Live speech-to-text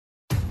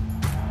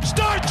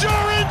Start your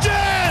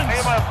engines! Bring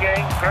him up,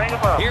 gang. Bring him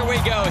up. Here we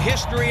go.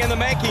 History in the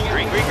making.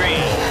 Green, green,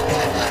 green.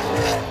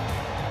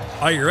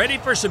 Are you ready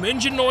for some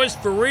engine noise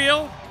for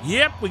real?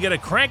 Yep, we gotta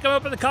crank them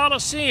up at the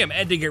Coliseum.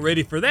 And to get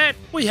ready for that,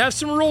 we have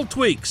some rule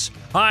tweaks.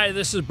 Hi,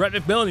 this is Brett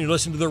McMillan. You're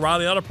listening to the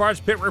O'Reilly Auto Parts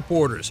Pit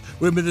Reporters.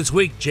 With me this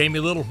week, Jamie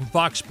Little from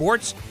Fox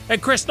Sports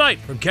and Chris Knight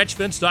from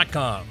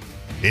CatchFence.com.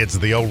 It's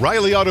the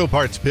O'Reilly Auto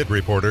Parts Pit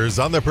Reporters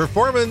on the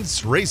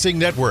Performance Racing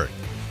Network.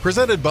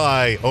 Presented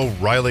by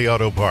O'Reilly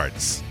Auto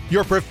Parts,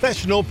 your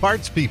professional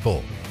parts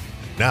people.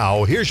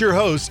 Now, here's your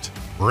host,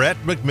 Brett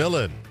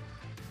McMillan.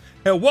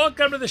 Hey,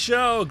 welcome to the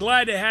show.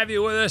 Glad to have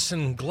you with us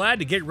and glad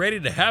to get ready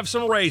to have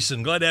some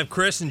racing. Glad to have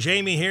Chris and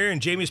Jamie here,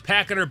 and Jamie's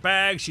packing her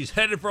bag. She's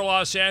headed for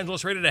Los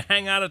Angeles, ready to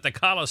hang out at the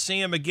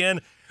Coliseum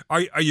again.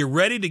 Are you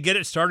ready to get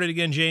it started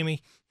again,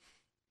 Jamie?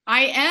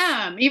 I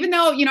am. Even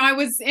though, I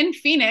was in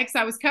Phoenix,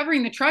 I was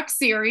covering the Truck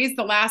Series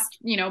the last,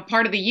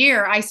 part of the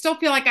year. I still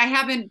feel like I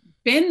haven't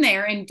been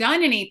there and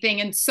done anything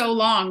in so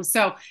long.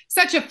 So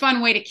such a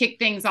fun way to kick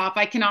things off.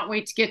 I cannot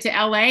wait to get to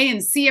LA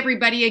and see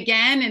everybody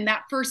again. And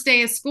that first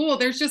day of school,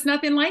 there's just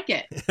nothing like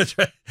it. That's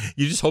right.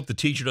 You just hope the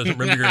teacher doesn't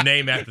remember your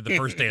name after the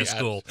first day of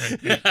school.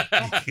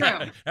 That's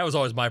true. That was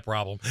always my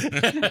problem.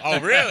 Oh,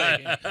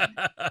 really?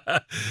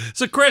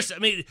 So, Chris,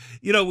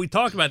 we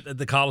talked about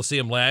the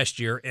Coliseum last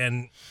year,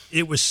 and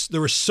there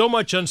was so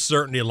much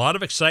uncertainty, a lot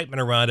of excitement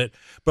around it,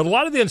 but a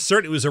lot of the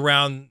uncertainty was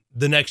around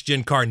the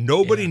next-gen car.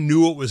 Nobody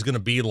knew what it was going to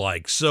be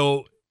like.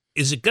 So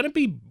is it going to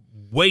be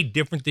way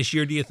different this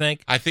year, do you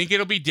think? I think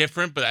it'll be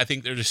different, but I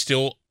think there's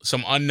still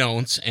some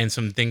unknowns and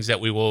some things that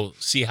we will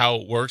see how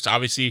it works.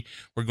 Obviously,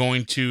 we're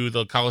going to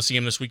the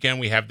Coliseum this weekend.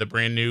 We have the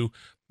brand new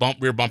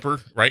rear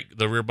bumper, right?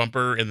 The rear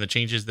bumper and the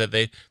changes that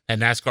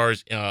NASCAR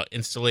has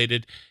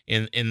installed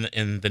in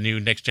the new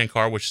next gen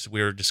car, which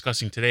we were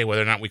discussing today,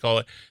 whether or not we call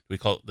it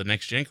the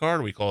next gen car,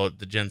 or we call it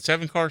the Gen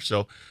 7 car.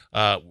 So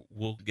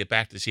we'll get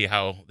back to see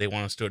how they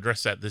want us to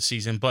address that this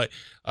season. But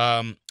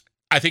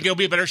I think it'll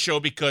be a better show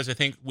because I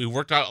think we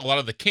worked out a lot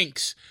of the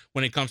kinks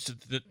when it comes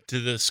to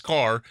this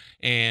car,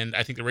 and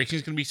I think the racing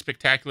is going to be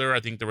spectacular. I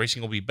think the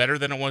racing will be better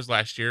than it was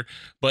last year,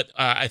 but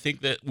I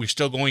think that we're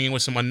still going in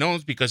with some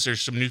unknowns because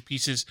there's some new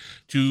pieces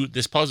to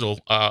this puzzle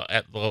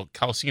at the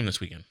Coliseum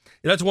this weekend.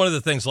 That's one of the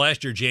things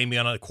last year, Jamie,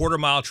 on a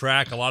quarter-mile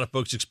track. A lot of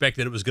folks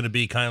expected it was going to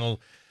be kind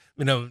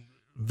of,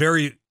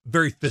 very,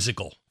 very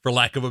physical, for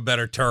lack of a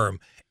better term.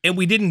 And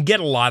we didn't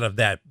get a lot of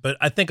that, but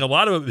I think a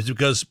lot of it was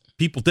because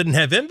people didn't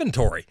have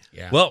inventory.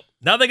 Yeah. Well,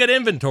 now they got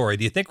inventory.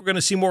 Do you think we're going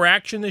to see more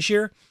action this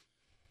year?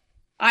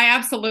 I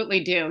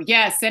absolutely do.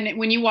 Yes. And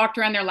when you walked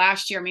around there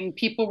last year,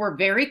 people were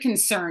very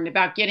concerned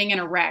about getting in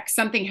a wreck,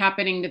 something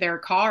happening to their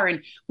car.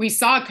 And we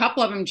saw a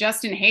couple of them,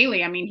 Justin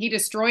Haley. He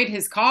destroyed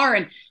his car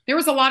and there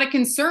was a lot of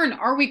concern.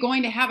 Are we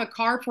going to have a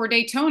car for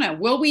Daytona?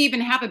 Will we even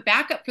have a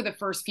backup for the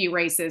first few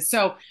races?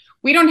 So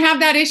we don't have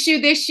that issue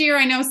this year.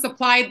 I know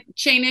supply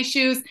chain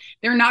issues,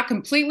 they're not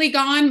completely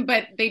gone,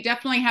 but they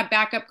definitely have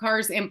backup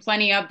cars and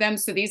plenty of them.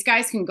 So these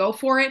guys can go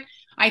for it.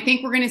 I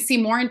think we're going to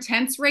see more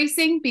intense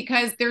racing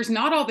because there's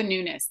not all the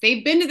newness.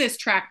 They've been to this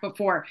track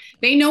before.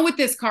 They know what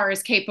this car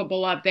is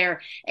capable of there.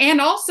 And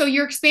also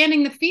you're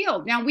expanding the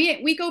field. Now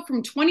we go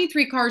from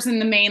 23 cars in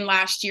the main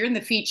last year in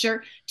the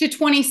feature to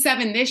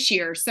 27 this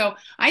year. So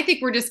I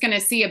think we're just going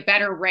to see a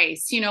better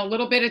race, a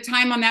little bit of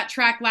time on that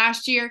track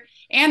last year.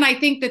 And I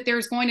think that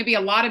there's going to be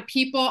a lot of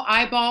people,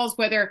 eyeballs,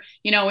 whether,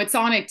 it's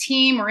on a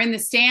team or in the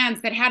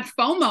stands that had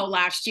FOMO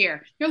last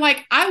year. They're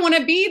like, I want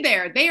to be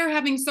there. They are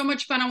having so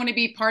much fun. I want to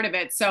be part of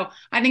it. So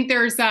I think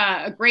there's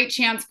a great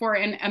chance for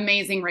an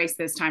amazing race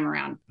this time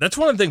around. That's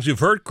one of the things we've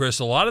heard, Chris.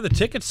 A lot of the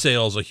ticket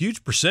sales, a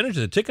huge percentage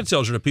of the ticket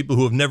sales are to people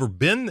who have never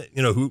been,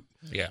 who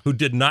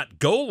did not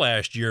go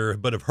last year,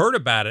 but have heard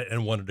about it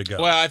and wanted to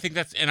go. Well, I think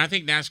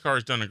NASCAR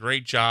has done a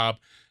great job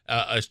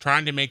is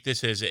trying to make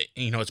this as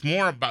it's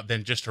more about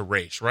than just a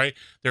race, right?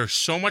 There's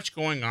so much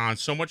going on,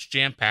 so much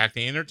jam-packed.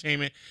 The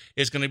entertainment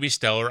is going to be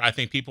stellar. I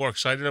think people are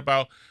excited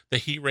about the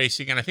heat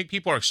racing, and I think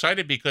people are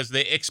excited because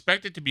they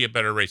expect it to be a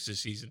better race this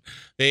season.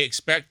 They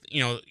expect,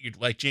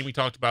 like Jamie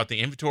talked about, the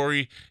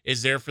inventory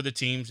is there for the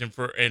teams and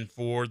for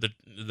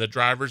the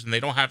drivers, and they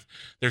don't have.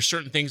 There's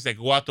certain things that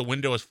go out the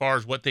window as far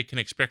as what they can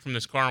expect from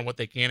this car and what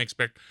they can't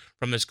expect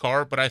from this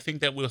car. But I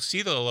think that we'll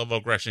see the level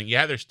of aggression.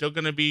 Yeah, there's still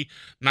going to be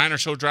 9 or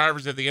so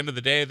drivers at the end of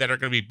the day that are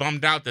going to be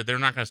bummed out that they're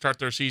not going to start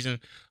their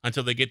season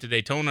until they get to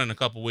Daytona in a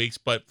couple weeks.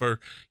 But for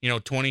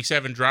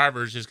 27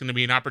 drivers, it's going to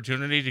be an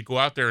opportunity to go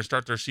out there and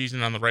start their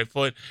season on the right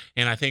foot.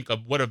 And I think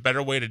what a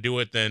better way to do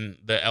it than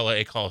the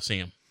LA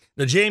Coliseum.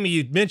 Now, Jamie,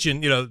 you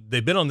mentioned,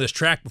 they've been on this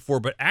track before,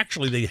 but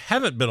actually they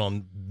haven't been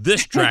on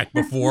this track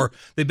before.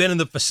 They've been in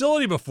the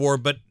facility before,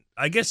 but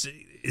I guess,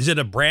 is it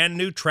a brand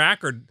new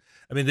track? Or,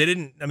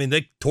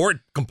 they tore it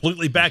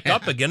completely back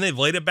up again. They've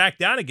laid it back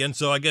down again.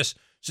 So I guess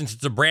since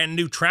it's a brand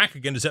new track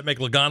again, does that make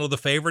Logano the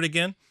favorite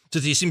again?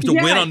 Since he seems to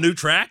win on new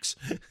tracks?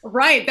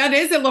 Right. That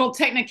is a little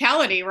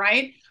technicality,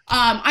 right?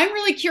 I'm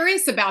really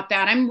curious about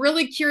that. I'm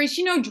really curious.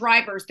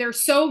 Drivers, they're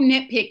so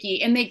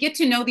nitpicky and they get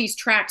to know these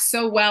tracks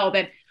so well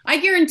that I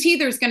guarantee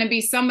there's going to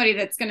be somebody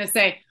that's going to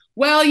say,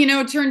 well,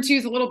 turn two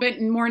is a little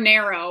bit more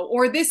narrow,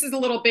 or this is a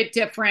little bit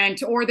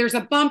different, or there's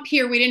a bump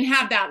here. We didn't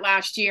have that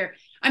last year.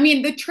 I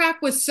mean, the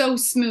track was so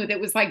smooth. It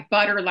was like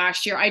butter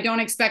last year. I don't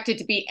expect it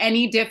to be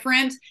any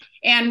different.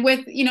 And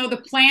with,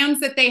 the plans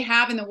that they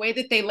have and the way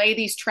that they lay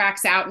these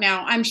tracks out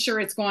now, I'm sure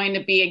it's going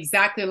to be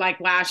exactly like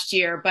last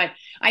year. But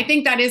I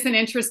think that is an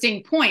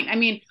interesting point. I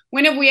mean,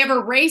 when have we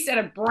ever raced at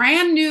a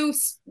brand new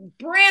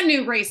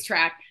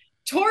racetrack,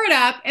 tore it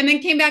up, and then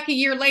came back a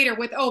year later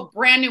with,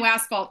 brand new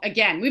asphalt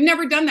again? We've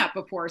never done that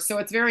before. So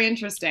it's very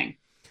interesting.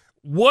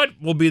 What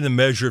will be the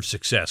measure of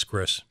success,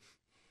 Chris?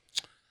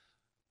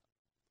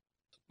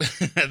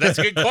 That's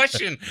a good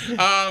question.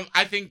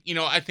 I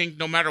think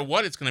no matter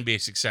what, it's going to be a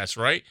success,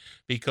 right?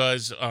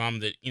 Because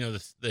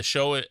the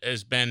show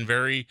has been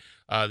very.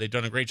 They've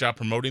done a great job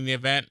promoting the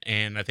event,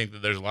 and I think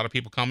that there's a lot of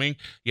people coming.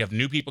 You have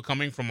new people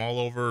coming from all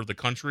over the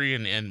country,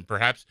 and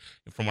perhaps,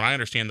 from what I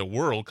understand, the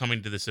world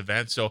coming to this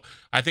event. So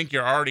I think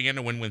you're already in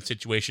a win-win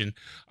situation.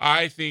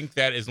 I think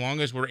that as long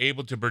as we're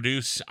able to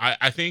produce,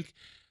 I think.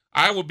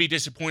 I would be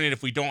disappointed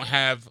if we don't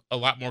have a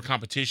lot more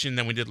competition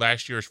than we did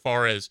last year as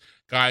far as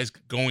guys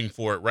going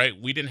for it, right?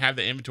 We didn't have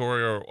the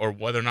inventory or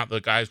whether or not the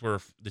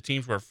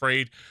teams were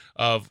afraid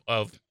of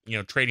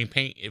trading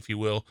paint, if you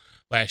will,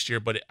 last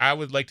year. But I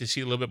would like to see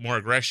a little bit more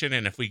aggression.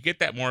 And if we get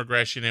that more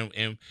aggression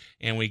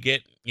and we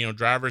get,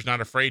 drivers not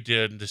afraid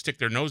to stick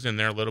their nose in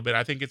there a little bit,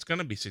 I think it's going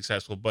to be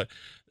successful. But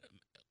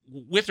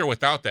with or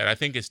without that, I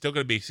think it's still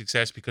going to be a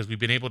success because we've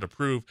been able to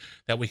prove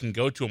that we can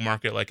go to a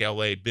market like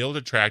LA, build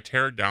a track,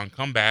 tear it down,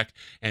 come back,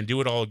 and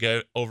do it all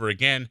over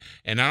again.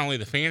 And not only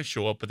the fans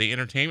show up, but the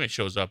entertainment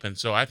shows up. And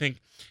so I think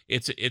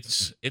it's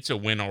a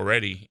win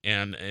already.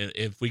 And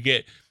if we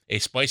get a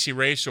spicy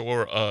race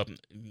or a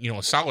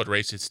solid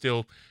race, it's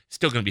still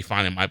going to be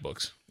fine in my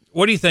books.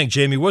 What do you think,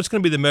 Jamie? What's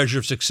going to be the measure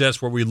of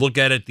success where we look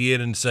at the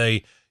end and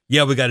say,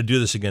 yeah, we got to do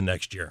this again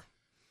next year?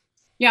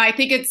 Yeah, I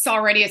think it's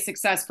already a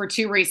success for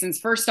two reasons.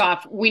 First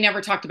off, we never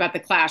talked about the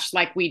Clash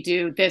like we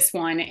do this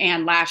one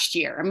and last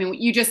year. I mean,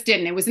 you just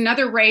didn't. It was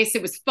another race.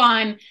 It was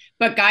fun,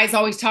 but guys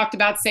always talked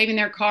about saving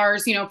their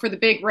cars, for the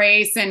big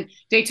race and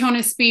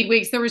Daytona Speed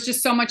Weeks. There was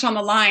just so much on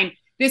the line.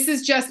 This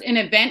is just an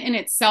event in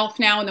itself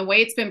now, and the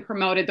way it's been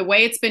promoted, the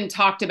way it's been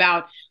talked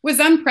about was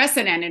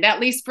unprecedented, at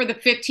least for the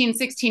 15,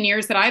 16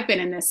 years that I've been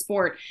in this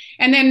sport.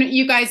 And then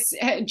you guys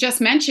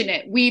just mentioned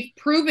it. We've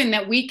proven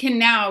that we can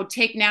now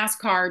take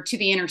NASCAR to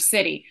the inner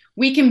city.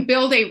 We can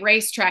build a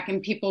racetrack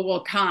and people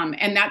will come.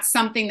 And that's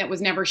something that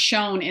was never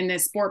shown in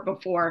this sport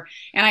before.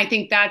 And I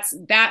think that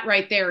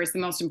right there is the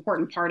most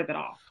important part of it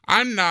all.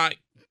 I'm not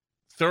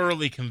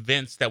thoroughly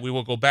convinced that we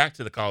will go back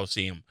to the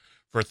Coliseum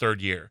for a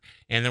third year.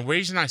 And the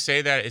reason I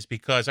say that is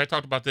because I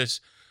talked about this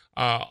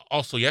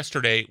also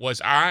yesterday, was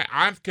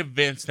I'm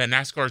convinced that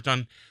NASCAR has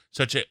done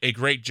such a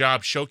great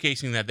job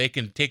showcasing that they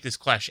can take this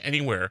Clash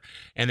anywhere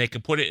and they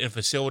can put it in a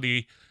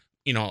facility,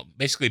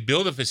 basically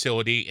build a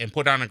facility and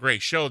put on a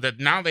great show, that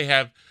now they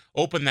have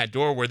opened that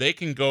door where they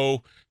can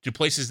go to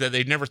places that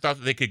they never thought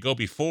that they could go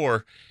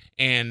before.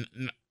 And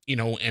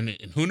and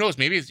who knows,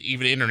 maybe it's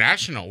even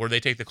international, where they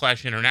take the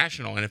Clash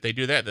international. And if they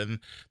do that, then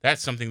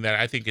that's something that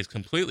I think is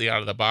completely out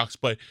of the box.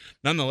 But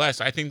nonetheless,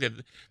 I think that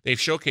they've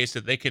showcased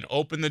that they can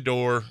open the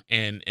door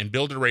and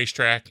build a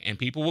racetrack, and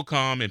people will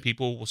come and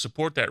people will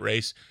support that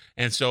race.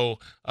 And so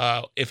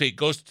if it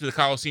goes to the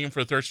Coliseum for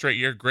the third straight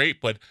year, great.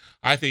 But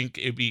I think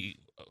it'd be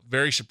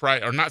very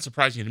surprising, or not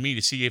surprising to me,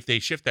 to see if they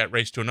shift that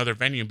race to another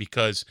venue,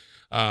 because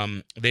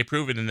they've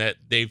proven that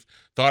they've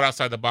thought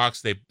outside the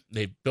box.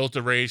 They built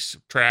a race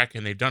track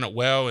and they've done it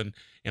well, and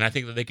I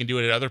think that they can do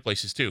it at other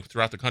places too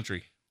throughout the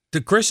country.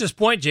 To Chris's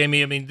point,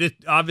 Jamie, I mean,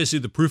 obviously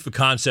the proof of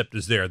concept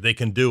is there. They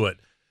can do it.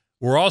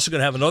 We're also going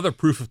to have another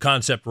proof of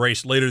concept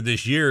race later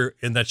this year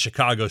in that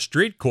Chicago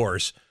street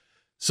course.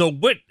 So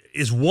what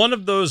is one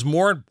of those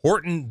more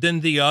important than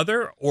the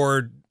other,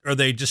 or are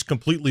they just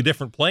completely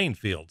different playing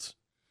fields?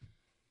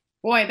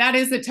 Boy, that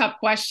is a tough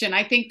question.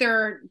 I think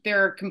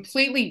they're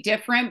completely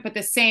different, but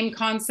the same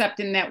concept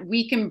in that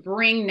we can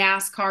bring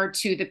NASCAR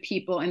to the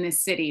people in the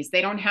cities. They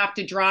don't have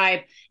to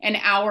drive an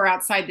hour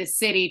outside the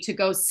city to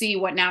go see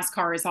what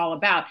NASCAR is all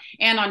about.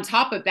 And on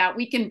top of that,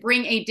 we can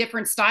bring a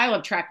different style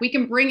of track. We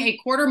can bring a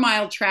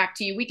quarter-mile track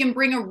to you. We can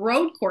bring a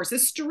road course, a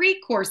street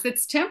course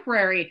that's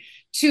temporary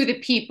to the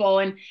people.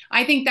 And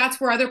I think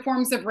that's where other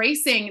forms of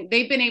racing,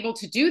 they've been able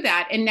to do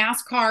that. And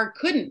NASCAR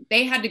couldn't.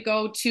 They had to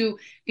go to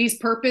these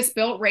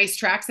purpose-built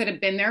racetracks that have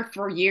been there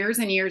for years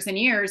and years and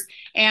years.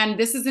 And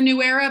this is a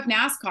new era of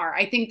NASCAR.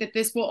 I think that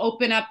this will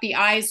open up the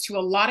eyes to a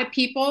lot of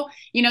people.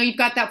 You've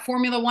got that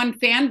Formula One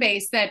fan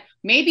base that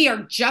maybe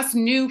are just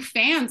new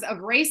fans of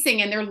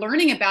racing and they're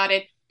learning about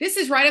it. This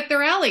is right up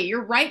their alley.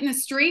 You're right in the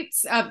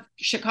streets of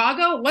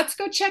Chicago. Let's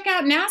go check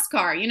out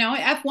NASCAR.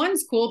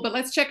 F1's cool, but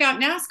let's check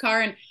out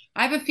NASCAR. And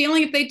I have a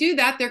feeling if they do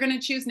that, they're going to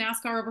choose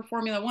NASCAR over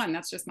Formula One.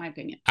 That's just my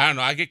opinion. I don't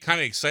know. I get kind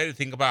of excited to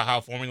think about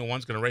how Formula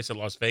One's going to race at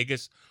Las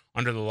Vegas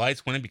under the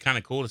lights. Wouldn't it be kind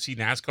of cool to see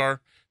NASCAR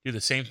do the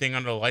same thing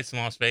under the lights in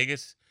Las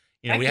Vegas?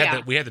 we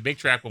had the big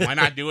track, but why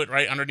not do it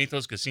right underneath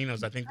those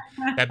casinos? I think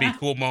that'd be a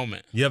cool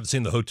moment. You haven't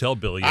seen the hotel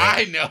bill yet.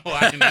 I know.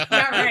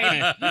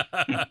 Yeah,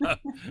 right.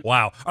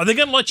 Wow. Are they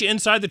going to let you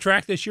inside the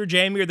track this year,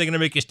 Jamie, or are they going to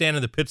make you stand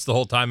in the pits the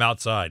whole time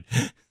outside?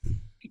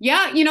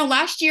 Yeah,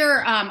 last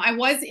year I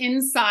was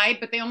inside,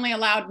 but they only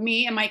allowed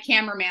me and my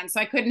cameraman.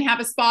 So I couldn't have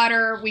a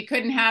spotter. We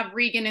couldn't have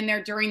Regan in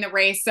there during the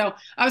race. So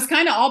I was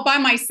kind of all by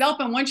myself.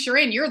 And once you're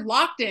in, you're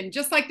locked in,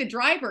 just like the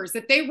drivers.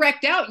 If they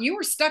wrecked out, you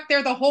were stuck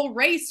there the whole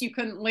race. You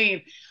couldn't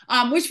leave,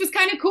 which was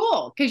kind of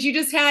cool because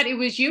it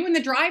was you and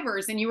the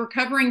drivers and you were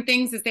covering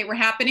things as they were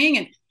happening.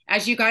 And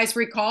as you guys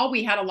recall,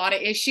 we had a lot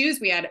of issues.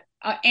 We had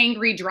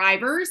angry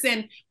drivers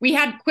and we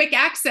had quick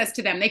access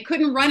to them. They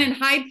couldn't run and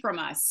hide from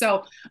us.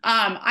 So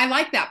I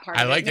like that part.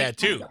 I like that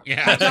too.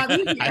 Yeah.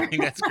 I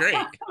think that's great.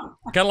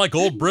 Kind of like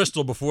old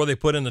Bristol before they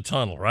put in the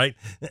tunnel, right?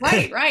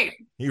 Right.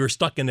 You were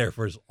stuck in there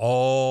for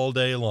all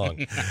day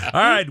long.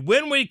 All right.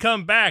 When we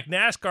come back,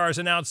 NASCAR has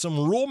announced some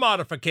rule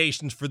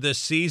modifications for this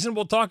season.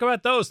 We'll talk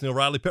about those. Neil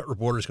Riley, Pit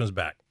Reporters, comes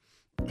back.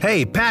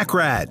 Hey, Pack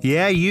Rat.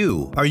 Yeah,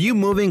 you. Are you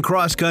moving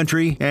cross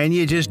country and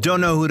you just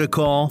don't know who to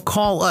call?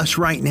 Call us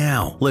right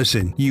now.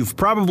 Listen, you've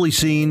probably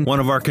seen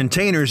one of our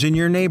containers in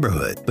your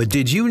neighborhood, but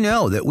did you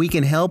know that we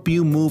can help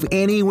you move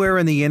anywhere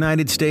in the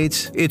United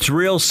States? It's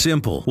real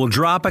simple. We'll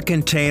drop a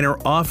container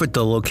off at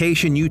the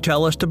location you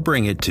tell us to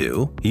bring it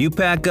to. You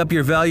pack up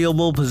your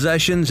valuable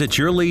possessions at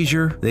your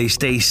leisure. They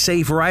stay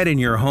safe right in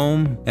your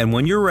home. And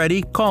when you're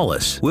ready, call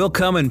us. We'll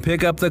come and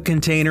pick up the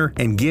container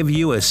and give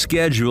you a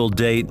scheduled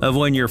date of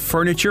when your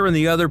furniture and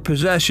the other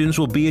possessions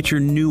will be at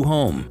your new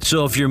home.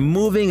 So if you're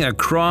moving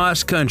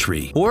across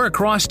country or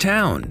across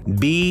town,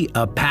 be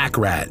a Pack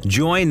Rat.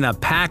 Join the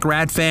Pack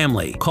Rat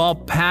family. Call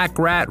Pack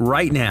Rat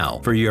right now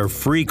for your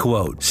free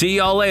quote. See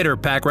y'all later,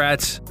 Pack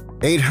Rats.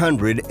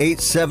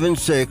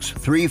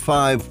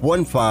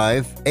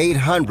 800-876-3515.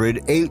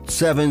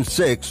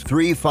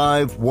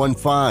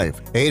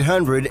 800-876-3515.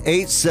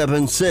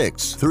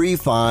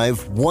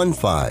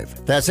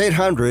 800-876-3515. That's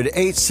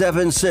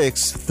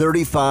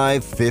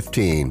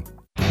 800-876-3515.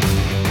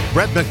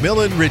 Brett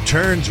McMillan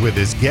returns with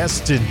his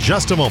guests in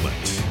just a moment.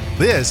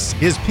 This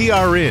is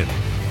PRN,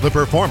 the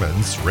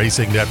Performance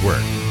Racing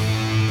Network.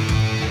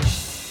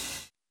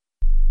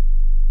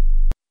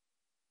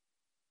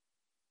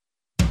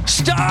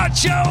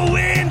 Start your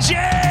engine!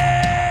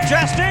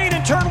 Chastain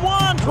in turn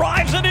one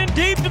drives it in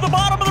deep to the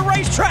bottom of the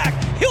racetrack.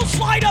 He'll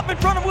slide up in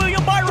front of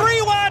William Byron.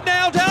 3 wide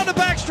now, down the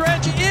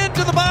backstretch,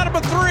 into the bottom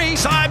of 3.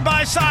 Side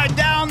by side,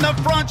 down the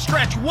front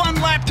stretch.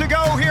 1 lap to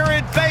go here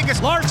in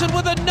Vegas. Larson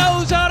with a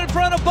nose out in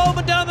front of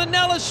Bowman down the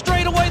Nellis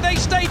straightaway. They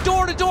stay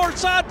door to door,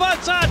 side by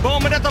side.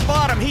 Bowman at the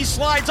bottom. He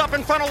slides up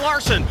in front of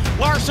Larson.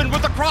 Larson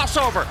with the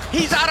crossover.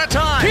 He's out of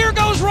time. Here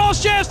goes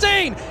Ross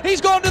Chastain.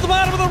 He's going to the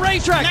bottom of the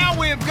racetrack. Now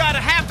we've got a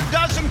half a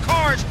dozen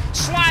cars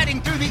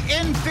sliding through the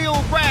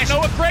infield grass.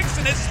 Noah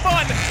Gragson has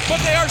spun, but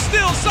they are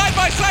still side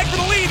by side for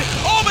the lead.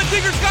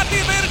 Allmendinger's got the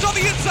advantage on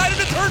the inside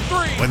into turn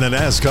 3. When the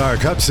NASCAR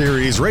Cup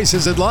Series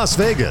races at Las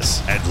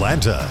Vegas,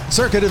 Atlanta,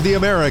 Circuit of the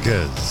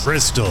Americas,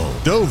 Bristol,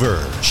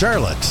 Dover,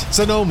 Charlotte,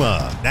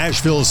 Sonoma,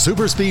 Nashville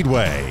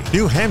Superspeedway,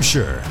 New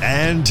Hampshire,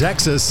 and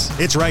Texas,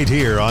 it's right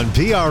here on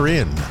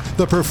PRN,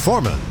 the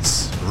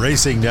Performance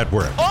Racing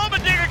Network.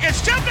 Allmendinger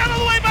gets jumped out of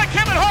the way by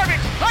Kevin Harvick.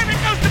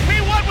 Harvick goes to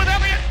P1 with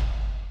Elliott.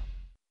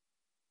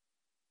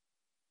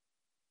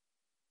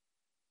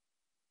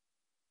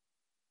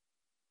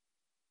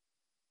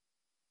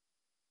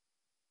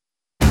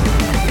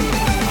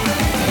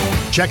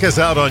 Check us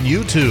out on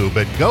YouTube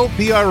at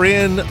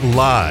GoPRN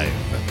Live.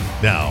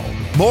 Now,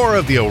 more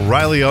of the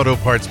O'Reilly Auto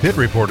Parts Pit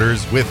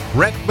Reporters with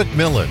Brett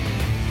McMillan.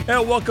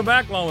 And welcome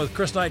back, along with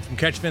Chris Knight from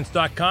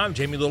CatchFence.com,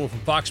 Jamie Little from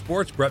Fox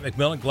Sports, Brett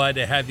McMillan, glad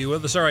to have you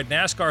with us. All right,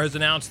 NASCAR has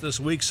announced this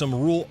week some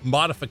rule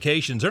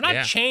modifications. They're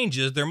not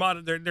changes,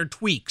 they're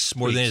tweaks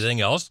more than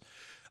anything else.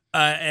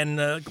 And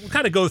we'll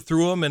kind of go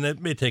through them, and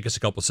it may take us a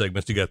couple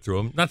segments to get through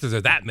them. Not that there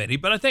are that many,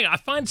 but I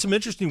find some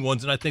interesting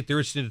ones, and I think they're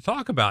interesting to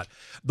talk about.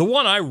 The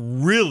one I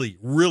really,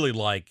 really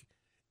like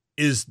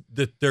is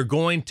that they're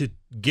going to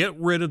get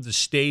rid of the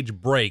stage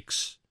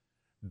breaks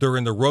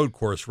during the road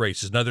course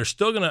races. Now, they're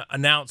still going to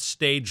announce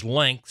stage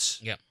lengths,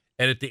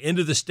 and at the end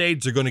of the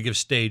stage, they're going to give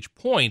stage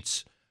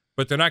points,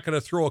 but they're not going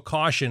to throw a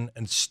caution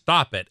and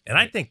stop it. And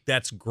I think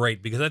that's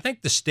great because I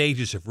think the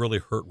stages have really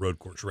hurt road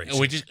course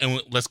racing. And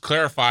let's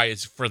clarify,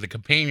 it's for the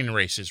companion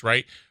races,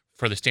 right?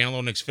 For the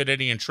standalone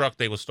Xfinity and truck,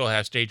 they will still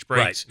have stage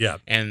breaks,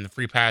 and the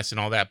free pass and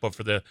all that. But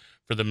for the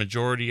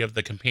majority of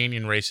the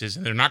companion races,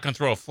 and they're not going to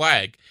throw a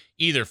flag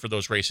either for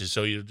those races.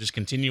 So you just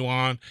continue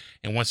on,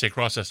 and once they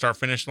cross the start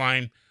finish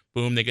line,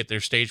 boom, they get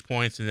their stage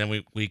points, and then we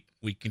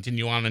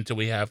continue on until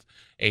we have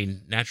a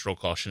natural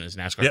caution, as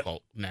NASCAR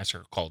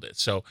called it.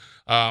 So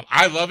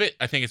I love it.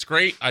 I think it's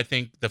great. I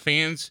think the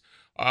fans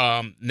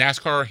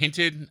NASCAR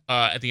hinted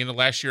at the end of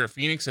last year at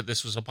Phoenix that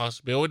this was a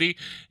possibility,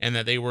 and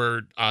that they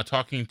were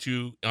talking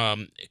to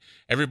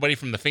everybody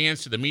from the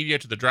fans to the media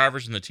to the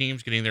drivers and the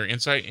teams, getting their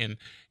insight,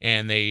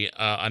 and they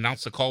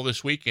announced the call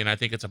this week, and I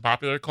think it's a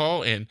popular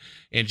call. And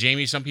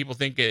Jamie, some people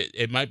think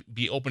it might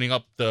be opening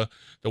up the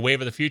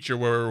wave of the future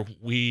where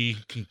we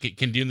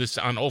can do this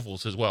on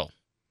ovals as well.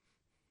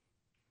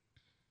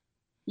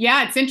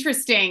 Yeah, it's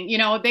interesting. You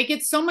know, they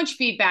get so much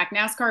feedback.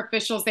 NASCAR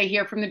officials, they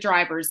hear from the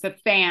drivers, the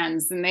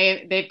fans, and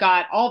they've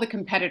got all the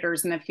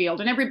competitors in the field,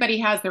 and everybody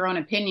has their own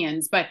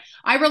opinions. But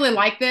I really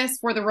like this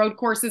for the road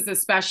courses,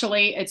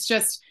 especially.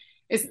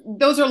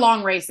 Those are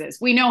long races.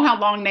 We know how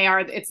long they are.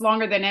 It's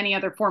longer than any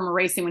other form of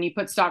racing when you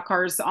put stock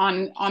cars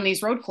on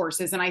these road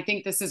courses. And I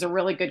think this is a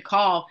really good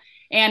call.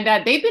 And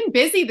they've been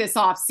busy this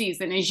off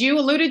season, as you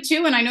alluded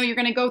to, and I know you're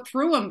going to go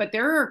through them, but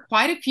there are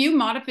quite a few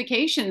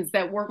modifications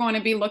that we're going to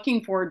be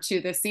looking forward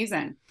to this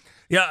season.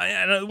 Yeah,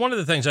 and one of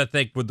the things I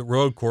think with the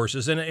road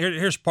courses, and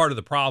here's part of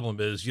the problem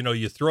is, you know,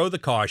 you throw the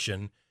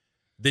caution,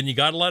 then you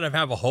got to let them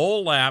have a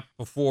whole lap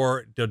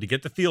before to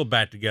get the field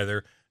back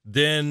together.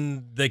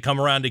 Then they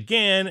come around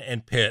again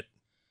and pit.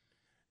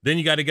 Then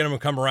you got to get them to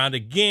come around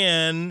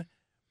again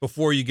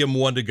before you give them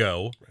one to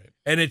go. Right.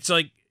 And it's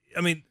like,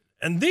 I mean,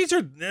 and these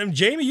are, and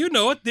Jamie, you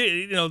know it,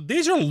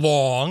 these are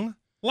long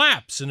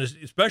laps, and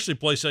especially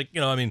places like,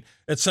 you know, I mean,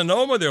 at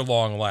Sonoma, they're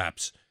long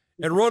laps.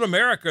 At Road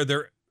America,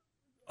 they're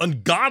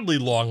ungodly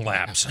long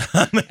laps.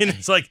 I mean,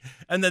 it's like,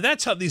 and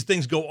that's how these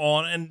things go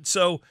on. And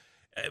so,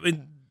 I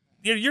mean,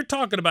 you're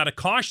talking about a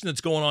caution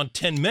that's going on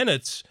 10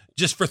 minutes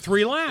just for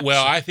 3 laps.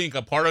 Well, I think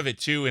a part of it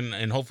too,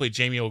 and hopefully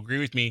Jamie will agree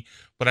with me,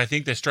 but I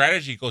think the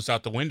strategy goes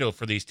out the window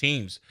for these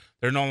teams.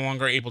 They're no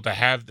longer able to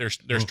have their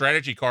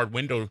strategy card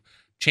window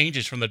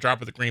changes from the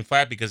drop of the green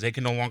flag because they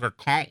can no longer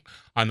count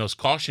on those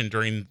caution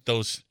during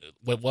those,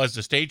 what was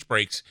the stage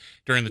breaks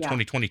during the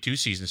 2022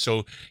 season.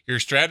 So your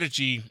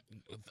strategy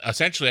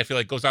essentially, I feel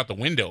like, goes out the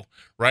window,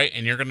 right?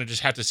 And you're going to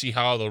just have to see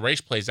how the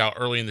race plays out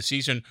early in the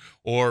season,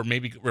 or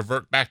maybe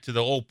revert back to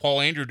the old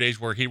Paul Andrew days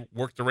where he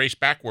worked the race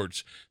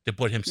backwards to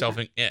put himself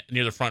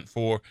near the front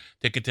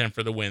to contend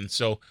for the win.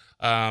 So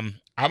I'm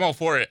all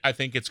for it. I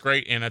think it's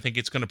great, and I think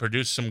it's going to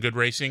produce some good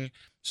racing.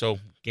 So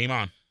game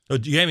on. So,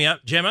 Jamie, I'm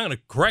going to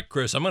correct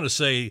Chris. I'm going to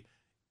say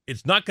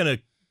it's not going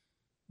to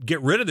get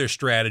rid of their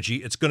strategy.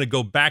 It's going to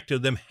go back to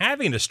them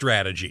having a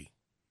strategy.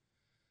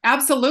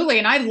 Absolutely.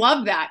 And I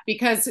love that,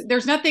 because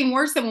there's nothing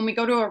worse than when we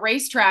go to a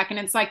racetrack and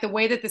it's like the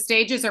way that the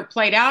stages are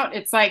played out.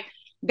 It's like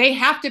they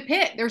have to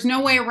pit. There's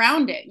no way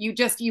around it.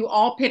 You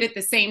all pit at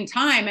the same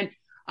time. And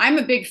I'm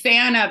a big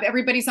fan of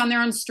everybody's on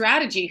their own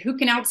strategy. Who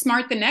can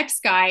outsmart the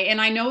next guy? And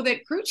I know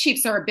that crew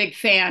chiefs are a big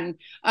fan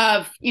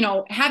of,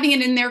 having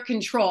it in their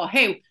control.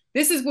 Hey,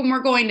 this is when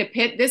we're going to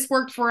pit. This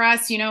worked for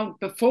us,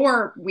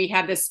 before we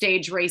had the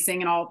stage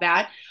racing and all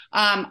that.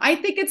 I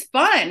think it's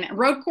fun.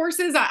 Road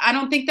courses, I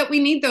don't think that we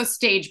need those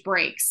stage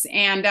breaks.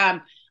 And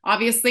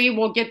obviously,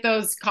 we'll get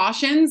those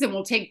cautions and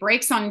we'll take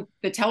breaks on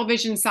the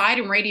television side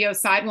and radio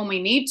side when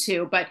we need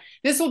to. But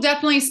this will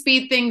definitely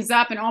speed things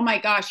up. And oh my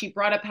gosh, you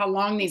brought up how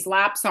long these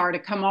laps are to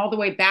come all the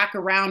way back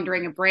around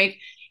during a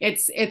break.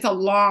 It's a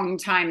long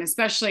time,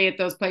 especially at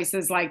those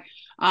places like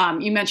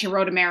you mentioned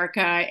Road America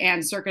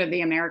and Circuit of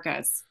the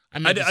Americas.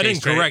 I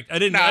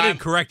didn't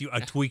correct you. I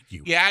tweaked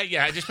you.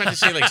 Yeah. I just meant to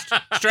say, like,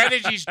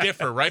 strategies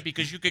differ, right?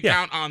 Because you could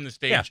count on the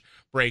stage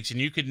breaks, and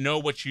you could know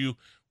what you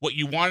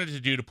wanted to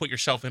do to put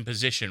yourself in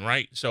position,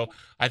 right? So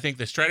I think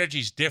the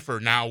strategies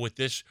differ now with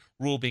this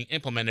rule being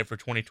implemented for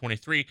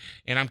 2023,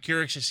 and I'm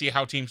curious to see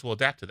how teams will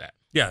adapt to that.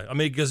 Yeah, I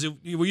mean, because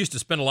we used to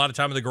spend a lot of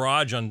time in the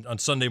garage on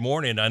Sunday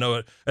morning. I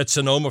know at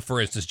Sonoma,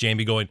 for instance,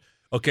 Jamie, going,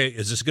 okay,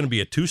 is this going to be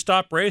a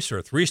 2-stop race or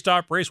a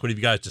 3-stop race? What have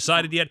you guys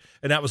decided yet?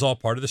 And that was all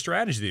part of the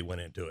strategy that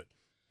went into it.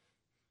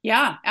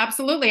 Yeah,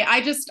 absolutely.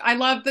 I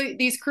love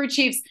these crew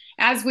chiefs.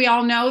 As we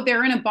all know,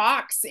 they're in a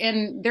box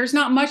and there's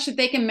not much that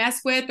they can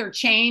mess with or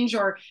change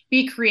or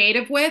be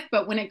creative with.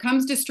 But when it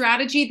comes to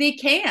strategy, they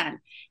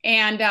can.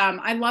 And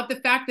I love the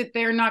fact that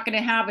they're not going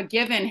to have a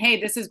given,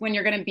 hey, this is when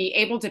you're going to be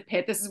able to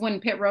pit. This is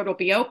when pit road will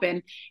be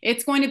open.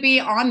 It's going to be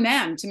on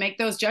them to make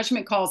those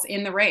judgment calls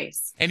in the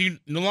race. And you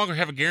no longer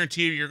have a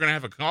guarantee you're going to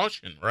have a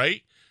caution,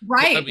 right?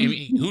 Right. I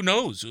mean, who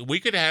knows?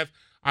 We could have,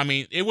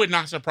 it would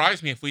not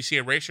surprise me if we see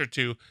a race or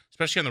two,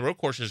 especially on the road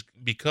courses,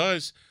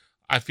 because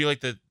I feel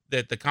like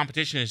that the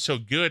competition is so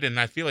good, and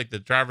I feel like the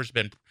driver's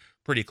been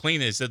pretty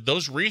clean, is that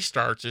those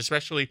restarts,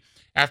 especially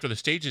after the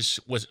stages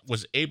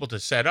was able to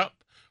set up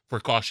for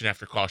caution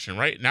after caution.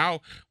 Right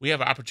now, we have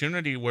an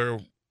opportunity where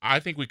I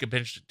think we could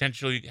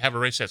potentially have a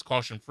race that's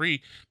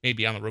caution-free,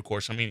 maybe on the road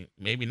course. I mean,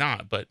 maybe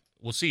not, but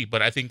we'll see.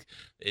 But I think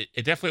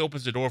it definitely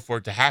opens the door for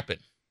it to happen.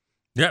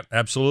 Yeah,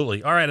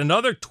 absolutely. All right,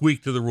 another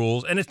tweak to the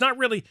rules, and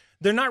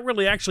they're not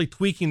really actually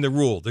tweaking the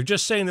rule. They're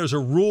just saying there's a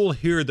rule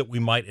here that we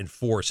might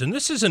enforce. And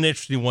this is an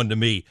interesting one to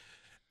me.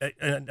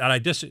 And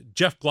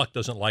Jeff Gluck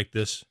doesn't like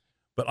this,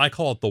 but I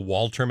call it the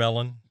Walter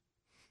Melon.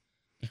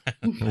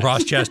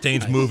 Ross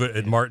Chastain's move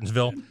at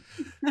Martinsville.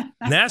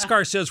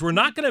 NASCAR says we're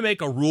not going to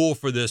make a rule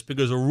for this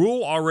because a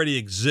rule already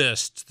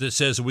exists that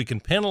says we can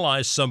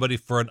penalize somebody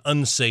for an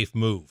unsafe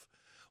move.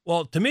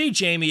 Well, to me,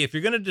 Jamie, if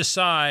you're going to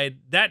decide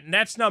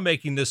that's now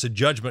making this a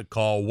judgment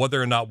call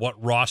whether or not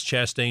what Ross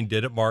Chastain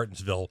did at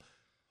Martinsville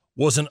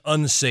was an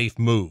unsafe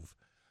move.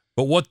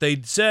 But what they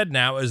said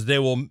now is they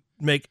will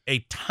make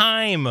a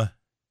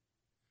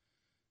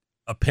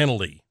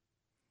penalty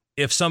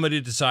if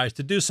somebody decides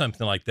to do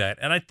something like that.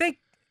 And I think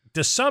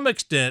to some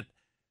extent,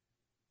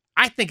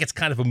 I think it's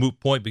kind of a moot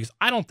point because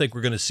I don't think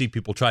we're going to see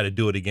people try to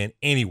do it again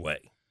anyway.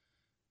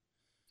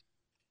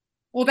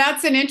 Well,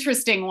 that's an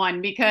interesting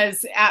one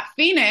because at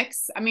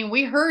Phoenix, I mean,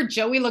 we heard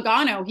Joey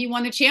Logano, he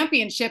won the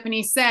championship and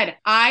he said,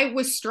 I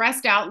was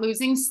stressed out,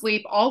 losing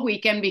sleep all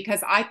weekend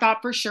because I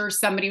thought for sure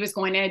somebody was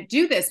going to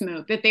do this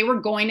move, that they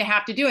were going to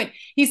have to do it.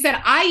 He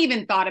said, I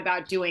even thought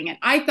about doing it.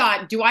 I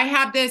thought, do I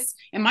have this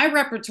in my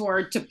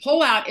repertoire to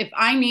pull out if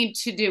I need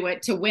to do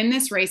it to win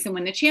this race and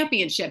win the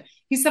championship?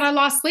 He said, I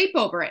lost sleep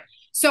over it.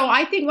 So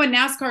I think what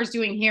NASCAR is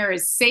doing here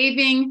is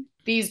saving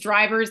these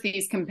drivers,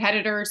 these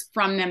competitors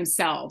from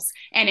themselves.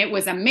 And it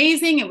was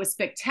amazing. It was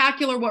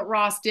spectacular what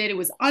Ross did. It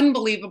was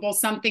unbelievable,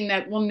 something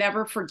that we'll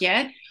never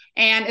forget.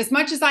 And as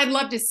much as I'd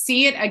love to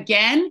see it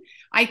again,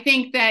 I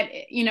think that,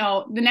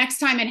 the next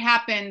time it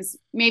happens,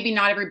 maybe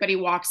not everybody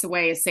walks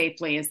away as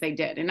safely as they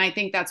did. And I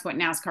think that's what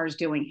NASCAR is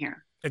doing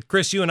here.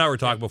 Chris, you and I were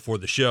talking before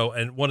the show,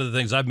 and one of the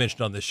things I've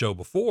mentioned on this show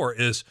before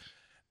is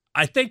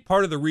I think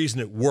part of the reason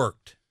it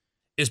worked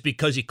is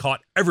because he caught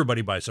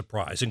everybody by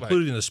surprise,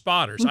 including the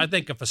spotters. I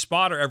think if a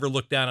spotter ever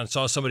looked down and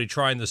saw somebody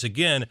trying this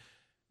again,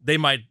 they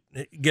might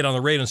get on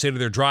the radio and say to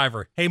their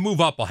driver, hey, move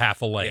up a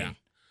half a lane. Yeah.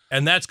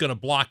 And that's going to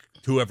block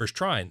whoever's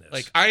trying this.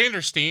 Like, I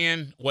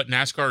understand what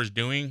NASCAR is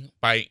doing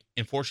by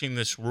enforcing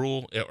this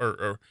rule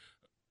or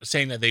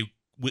saying that they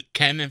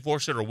can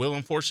enforce it or will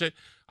enforce it.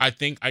 I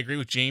agree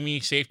with Jamie.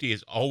 Safety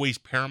is always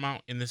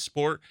paramount in this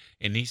sport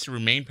and needs to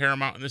remain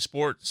paramount in this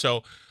sport.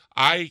 So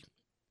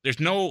there's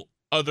no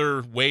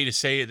other way to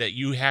say it that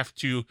you have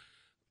to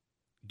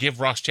give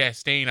Ross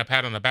Chastain a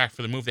pat on the back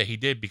for the move that he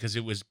did because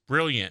it was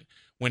brilliant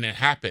when it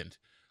happened.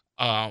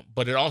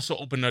 But it also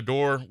opened a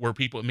door where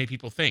it made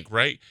people think,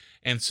 right?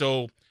 And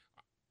so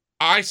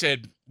I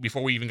said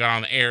before we even got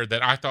on the air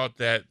that I thought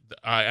that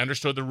I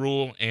understood the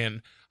rule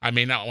and I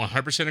may not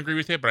 100% agree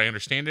with it, but I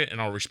understand it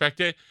and I'll respect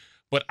it.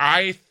 But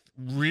I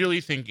really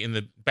think in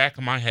the back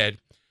of my head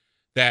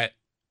that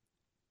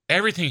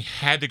everything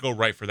had to go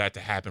right for that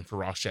to happen for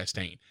Ross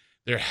Chastain.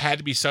 There had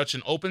to be such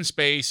an open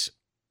space,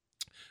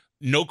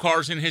 no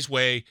cars in his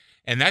way,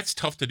 and that's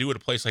tough to do at a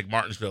place like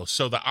Martinsville.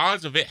 So the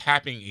odds of it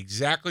happening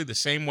exactly the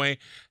same way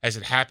as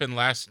it happened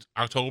last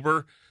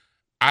October,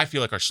 I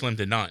feel like are slim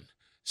to none.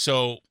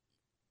 So,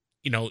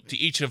 to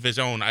each of his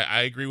own.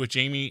 I agree with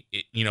Jamie.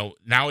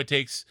 Now it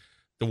takes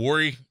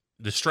the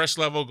stress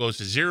level goes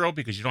to zero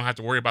because you don't have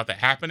to worry about that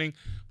happening.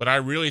 But I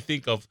really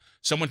think of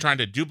someone trying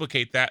to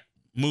duplicate that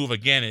move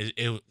again,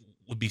 it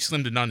would be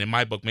slim to none in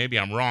my book. Maybe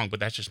I'm wrong, but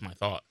that's just my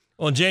thought.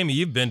 Well, Jamie,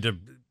 you've been to,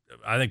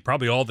 I think,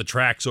 probably all the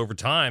tracks over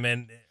time,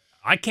 and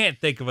I can't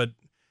think of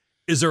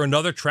is there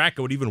another track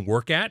it would even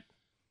work at?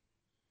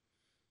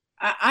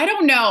 I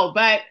don't know,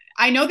 but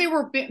I know they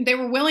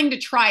were willing to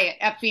try it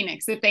at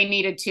Phoenix if they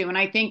needed to. And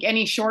I think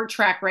any short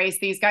track race,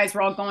 these guys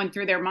were all going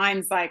through their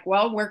minds like,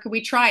 well, where could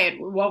we try it?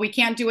 Well, we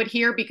can't do it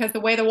here because the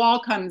way the wall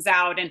comes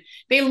out. And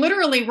they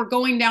literally were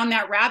going down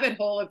that rabbit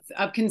hole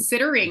of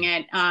considering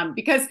it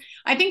because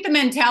I think the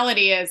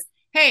mentality is,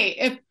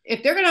 hey,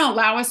 if they're going to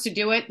allow us to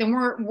do it, then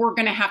we're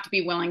going to have to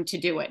be willing to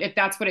do it if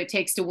that's what it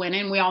takes to win.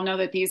 And we all know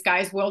that these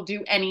guys will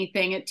do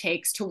anything it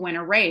takes to win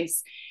a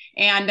race.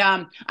 And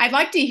I'd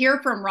like to hear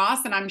from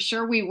Ross, and I'm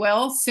sure we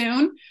will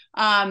soon.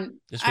 Yes,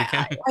 we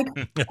can.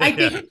 I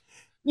think,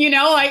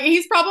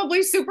 he's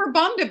probably super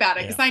bummed about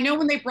it because I know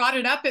when they brought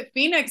it up at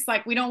Phoenix,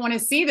 like, we don't want to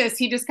see this.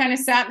 He just kind of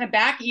sat in the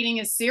back eating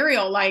his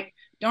cereal, like,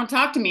 don't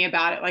talk to me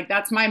about it. Like,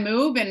 that's my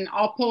move, and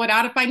I'll pull it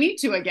out if I need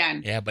to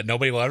again. Yeah, but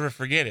nobody will ever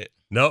forget it.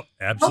 Nope,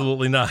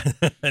 absolutely not.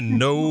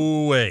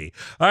 No way.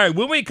 All right,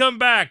 when we come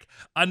back,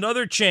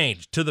 another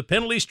change to the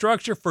penalty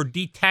structure for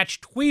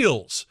detached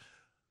wheels.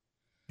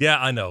 Yeah,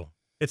 I know.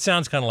 It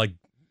sounds kind of like,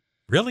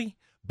 really?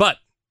 But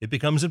it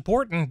becomes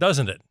important,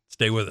 doesn't it?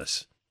 Stay with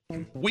us.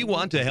 We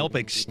want to help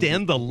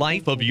extend the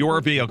life of your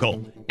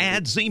vehicle.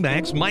 Add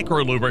Z-Max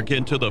Micro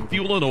Lubricant to the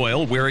fuel and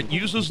oil where it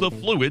uses the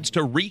fluids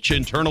to reach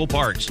internal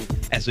parts.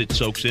 As it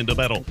soaks into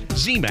metal,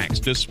 Z-Max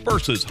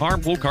disperses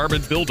harmful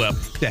carbon buildup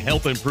to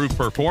help improve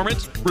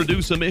performance,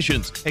 reduce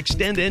emissions,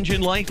 extend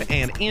engine life,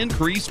 and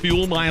increase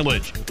fuel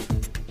mileage.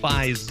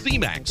 Buy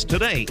Z-Max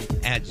today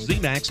at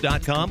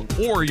zmax.com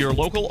or your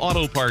local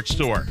auto parts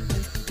store.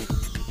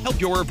 Help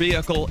your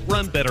vehicle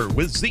run better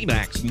with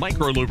Z-Max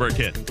Micro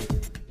Lubricant.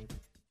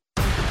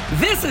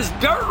 This is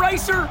Dirt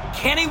Racer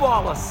Kenny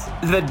Wallace.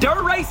 The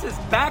Dirt Race is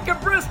back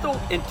at Bristol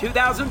in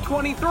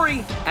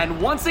 2023, and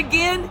once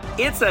again,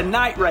 it's a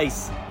night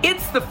race.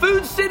 It's the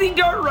Food City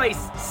Dirt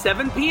Race,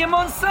 7 p.m.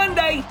 on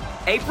Sunday,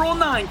 April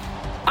 9th.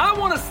 I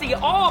want to see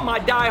all my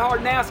diehard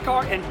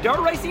NASCAR and dirt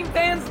racing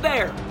fans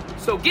there,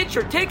 so get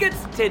your tickets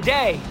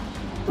today.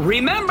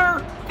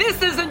 Remember,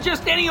 this isn't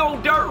just any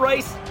old dirt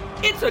race.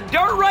 It's a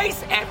dirt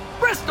race at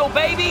Bristol,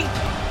 baby.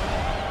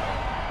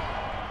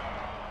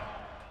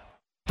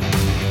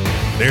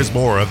 There's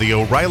more of the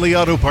O'Reilly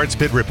Auto Parts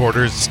Pit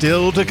Reporters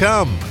still to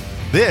come.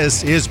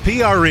 This is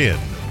PRN,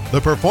 the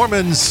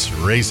Performance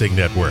Racing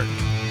Network.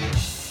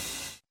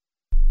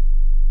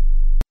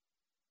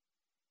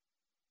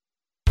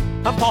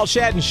 I'm Paul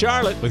Shadden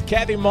Charlotte with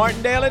Kathy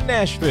Martindale in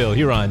Nashville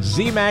here on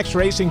ZMAX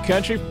Racing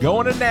Country.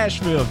 Going to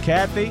Nashville,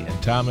 Kathy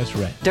and Thomas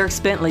Wren.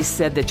 Dierks Bentley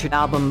said that your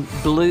album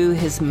blew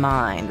his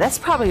mind. That's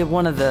probably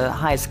one of the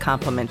highest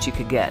compliments you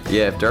could get.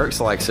 Yeah, if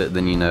Dierks likes it,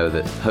 then you know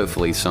that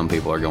hopefully some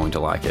people are going to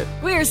like it.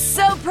 We're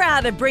so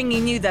proud of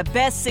bringing you the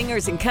best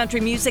singers in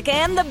country music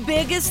and the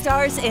biggest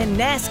stars in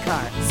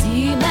NASCAR.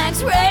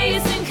 ZMAX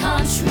Racing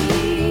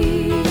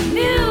Country,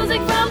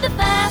 music from the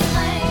fast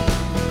lane.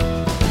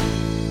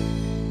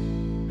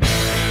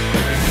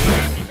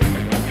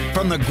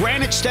 From the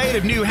Granite State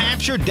of New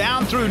Hampshire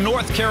down through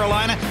North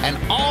Carolina and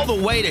all the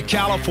way to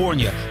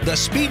California, the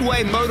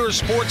Speedway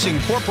Motorsports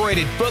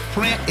Incorporated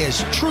footprint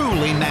is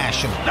truly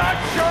national.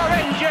 Start your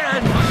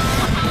engine!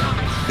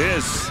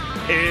 This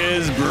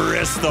is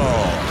Bristol.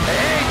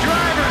 Hey,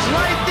 drivers,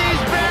 light these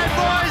bad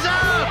boys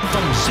up!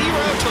 From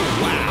zero to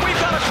wow.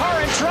 We've got a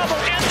car in trouble,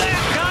 and that,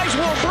 guys,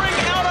 will bring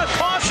out a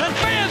caution.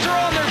 Fans are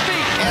on their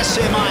feet.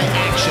 SMI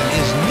action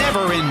is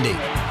never ending.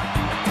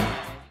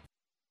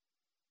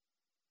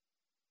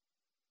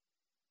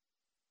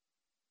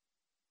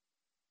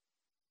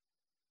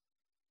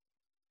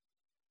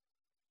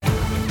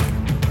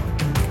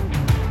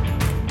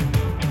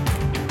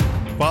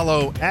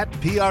 Follow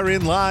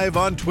 @PRN Live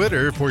on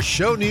Twitter for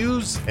show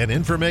news and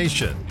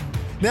information.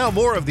 Now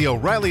more of the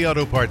O'Reilly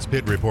Auto Parts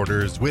Pit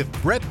Reporters with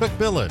Brett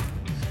McMillan.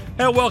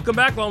 And welcome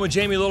back, along with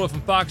Jamie Little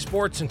from Fox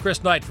Sports and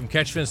Chris Knight from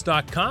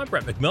CatchFence.com.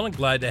 Brett McMillan,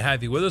 glad to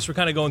have you with us. We're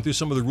kind of going through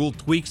some of the rule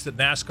tweaks that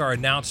NASCAR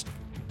announced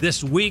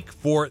this week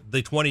for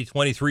the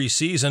 2023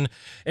 season.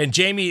 And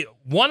Jamie,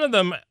 one of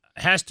them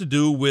has to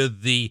do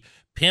with the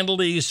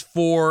penalties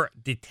for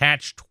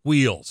detached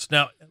wheels.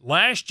 Now,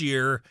 last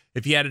year,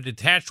 if you had a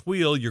detached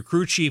wheel, your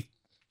crew chief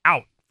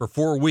out for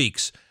 4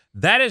 weeks.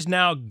 That is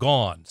now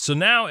gone. So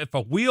now if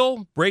a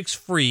wheel breaks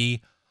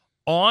free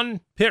on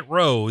pit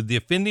road, the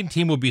offending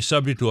team will be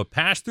subject to a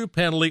pass-through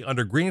penalty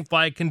under green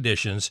flag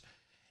conditions.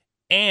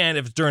 And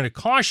if it's during a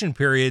caution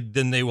period,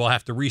 then they will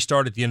have to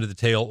restart at the end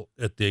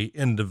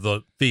of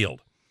the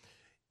field.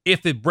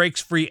 If it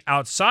breaks free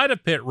outside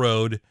of pit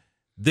road,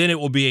 then it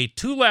will be a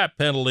 2-lap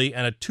penalty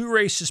and a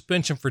 2-race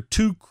suspension for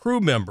 2 crew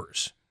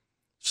members.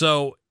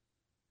 So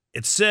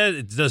it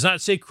does not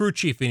say crew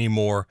chief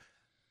anymore.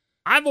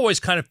 I've always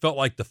kind of felt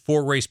like the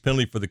 4-race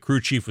penalty for the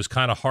crew chief was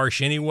kind of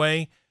harsh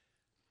anyway.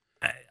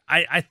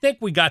 I think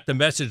we got the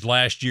message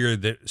last year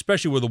that,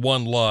 especially with the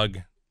one lug,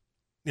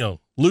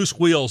 loose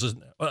wheels is,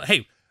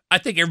 hey, I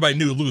think everybody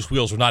knew loose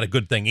wheels were not a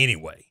good thing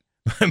anyway.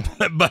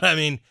 but I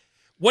mean,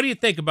 what do you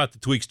think about the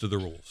tweaks to the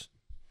rules?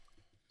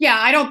 Yeah,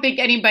 I don't think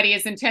anybody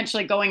is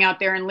intentionally going out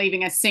there and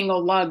leaving a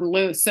single lug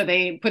loose so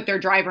they put their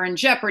driver in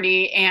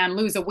jeopardy and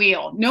lose a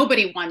wheel.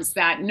 Nobody wants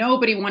that.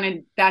 Nobody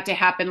wanted that to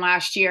happen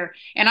last year.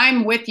 And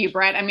I'm with you,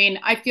 Brett. I mean,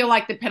 I feel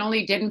like the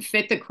penalty didn't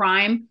fit the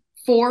crime.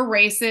 4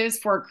 races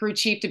for a crew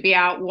chief to be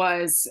out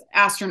was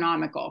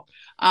astronomical.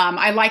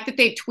 I like that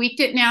they've tweaked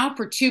it now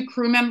for 2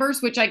 crew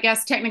members, which I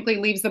guess technically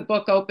leaves the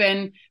book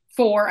open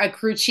for a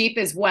crew chief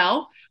as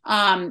well.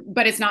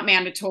 But it's not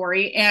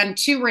mandatory, and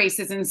 2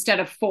 races instead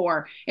of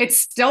 4. It's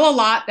still a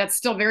lot. That's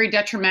still very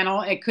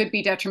detrimental. It could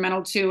be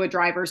detrimental to a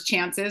driver's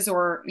chances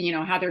or,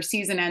 how their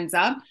season ends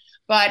up.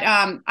 But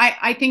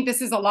I think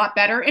this is a lot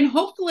better. And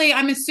hopefully,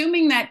 I'm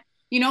assuming that,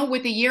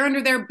 with a year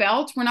under their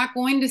belt, we're not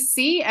going to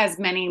see as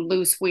many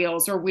loose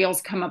wheels or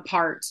wheels come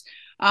apart.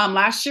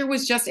 Last year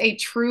was just a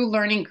true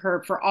learning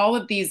curve for all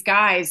of these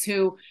guys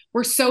who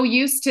were so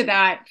used to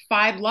that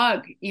 5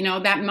 lug,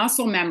 that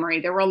muscle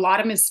memory. There were a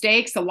lot of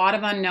mistakes, a lot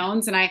of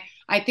unknowns, and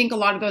I think a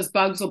lot of those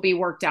bugs will be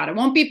worked out. It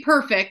won't be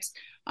perfect,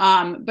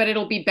 but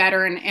it'll be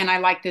better, and I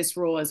like this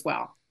rule as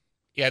well.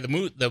 Yeah,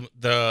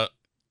 the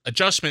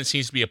adjustment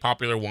seems to be a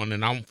popular one,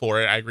 and I'm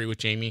for it. I agree with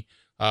Jamie.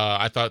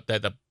 I thought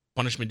that the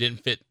punishment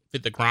didn't fit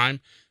the crime.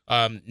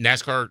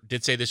 NASCAR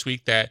did say this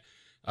week that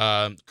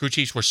crew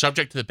chiefs were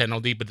subject to the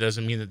penalty, but it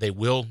doesn't mean that they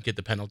will get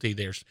the penalty.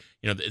 There's,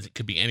 it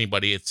could be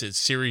anybody. It's a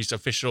series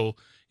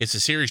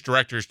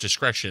director's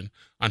discretion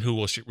on who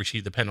will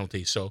receive the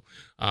penalty. So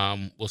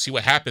we'll see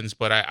what happens.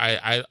 But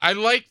I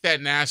like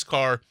that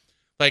NASCAR,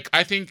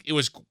 I think it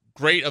was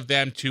great of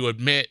them to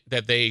admit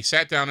that they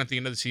sat down at the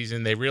end of the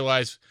season. They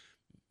realized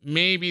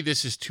maybe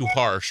this is too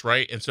harsh,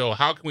 right? And so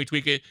how can we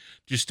tweak it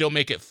to still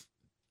make it,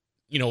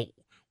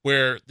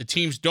 where the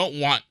teams don't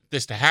want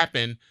this to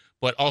happen,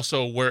 but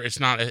also where it's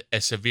not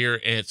as severe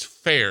and it's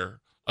fair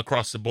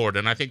across the board.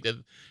 And I think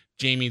that,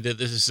 Jamie, that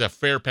this is a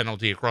fair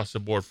penalty across the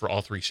board for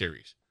all 3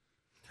 series.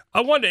 I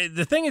wonder,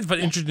 the thing that's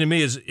interesting to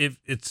me is if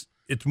it's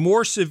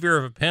more severe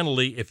of a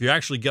penalty if you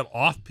actually get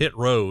off pit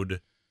road.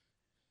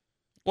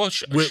 Well,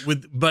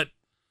 but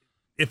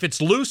if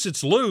it's loose,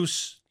 it's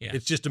loose. Yeah.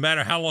 It's just a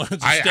matter of how long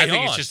it's I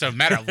think it's just a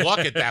matter of luck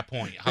at that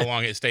point, how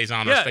long it stays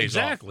on or stays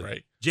exactly. off.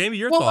 Right? Jamie,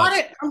 your well, thoughts?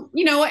 A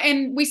lot of,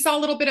 and we saw a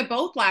little bit of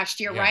both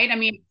last year, right? I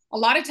mean, a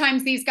lot of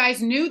times these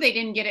guys knew they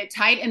didn't get it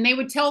tight, and they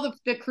would tell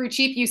the crew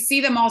chief, you see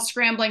them all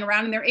scrambling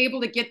around, and they're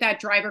able to get that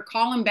driver,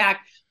 call him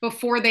back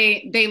before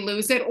they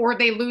lose it, or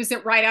they lose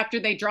it right after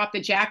they drop the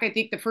jack. I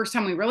think the first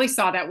time we really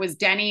saw that was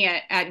Denny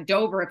at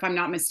Dover, if I'm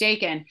not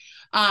mistaken.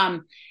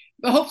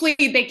 But hopefully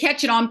they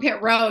catch it on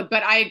pit road.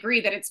 But I agree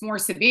that it's more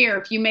severe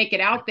if you make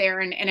it out there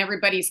and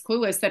everybody's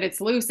clueless that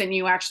it's loose and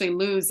you actually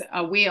lose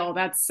a wheel.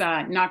 That's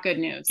not good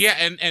news. Yeah,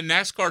 and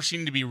NASCAR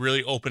seemed to be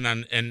really open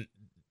on and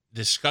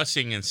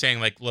discussing and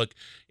saying, like, look,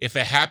 if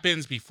it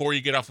happens before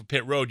you get off a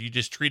pit road, you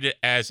just treat it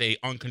as a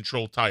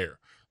uncontrolled tire,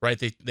 right?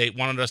 They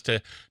wanted us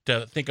to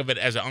think of it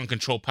as an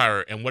uncontrolled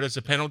tire. And what is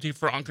the penalty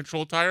for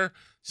uncontrolled tire?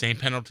 Same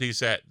penalties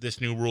that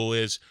this new rule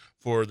is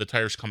for the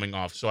tires coming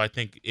off. So I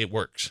think it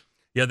works.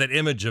 Yeah, that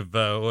image of,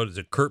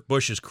 Kurt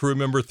Busch's crew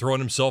member throwing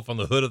himself on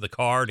the hood of the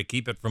car to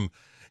keep it from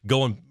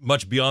going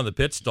much beyond the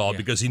pit stall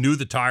because he knew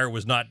the tire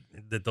was not,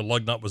 that the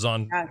lug nut was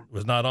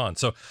not on.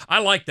 So I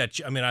like that.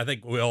 I mean, I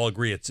think we all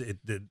agree it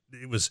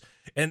was,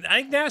 and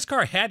I think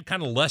NASCAR had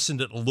kind of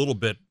lessened it a little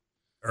bit,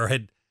 or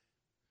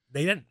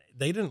they kind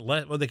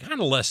of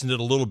lessened it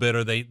a little bit,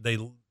 or they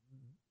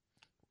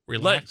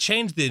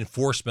changed the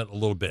enforcement a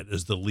little bit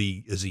as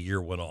the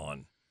year went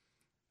on.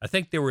 I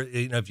think they were,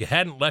 if you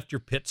hadn't left your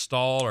pit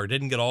stall or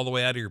didn't get all the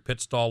way out of your pit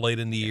stall late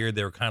in the year,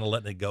 they were kind of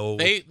letting it go.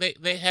 They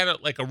had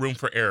a room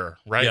for error,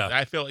 right? Yeah.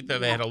 I feel like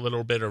that they had a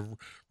little bit of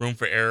room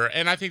for error,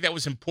 and I think that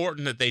was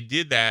important that they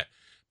did that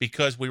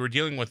because we were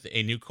dealing with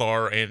a new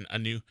car and a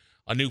new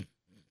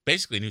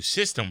basically new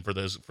system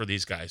for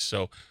these guys.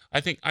 So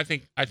I think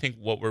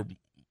what we're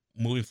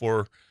moving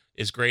for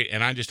is great,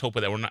 and I just hope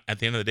that we're not, at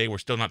the end of the day, we're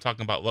still not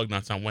talking about lug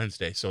nuts on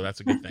Wednesday. So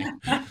that's a good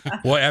thing.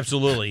 Well,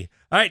 absolutely.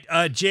 All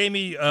right,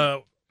 Jamie.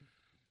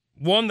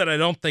 One that I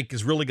don't think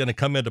is really going to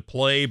come into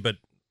play, but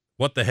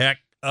what the heck?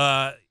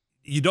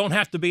 You don't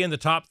have to be in the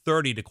top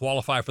 30 to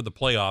qualify for the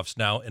playoffs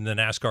now in the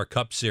NASCAR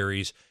Cup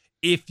Series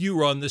if you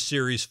run the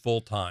series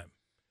full time,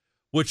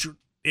 which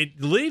it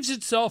leaves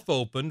itself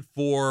open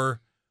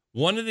for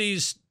one of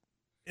these,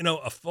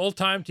 a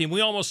full-time team.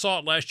 We almost saw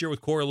it last year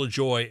with Corey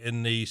LaJoie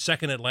in the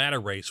second Atlanta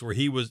race where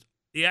he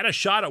had a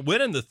shot at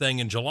winning the thing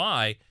in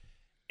July,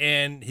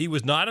 and he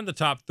was not in the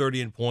top 30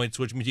 in points,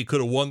 which means he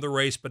could have won the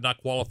race but not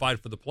qualified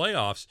for the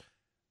playoffs.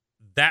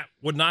 That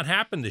would not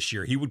happen this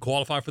year. He would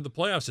qualify for the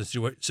playoffs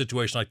in a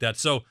situation like that.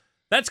 So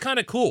that's kind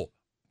of cool.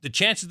 The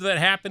chances of that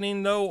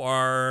happening, though,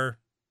 are,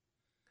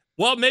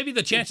 well, maybe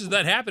the chances of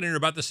that happening are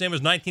about the same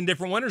as 19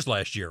 different winners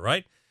last year,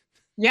 right?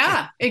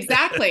 Yeah,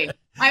 exactly.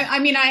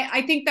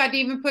 I think that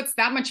even puts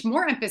that much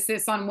more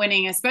emphasis on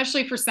winning,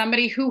 especially for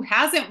somebody who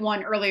hasn't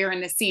won earlier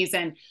in the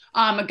season.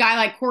 A guy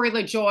like Corey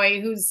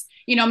LaJoie, who's,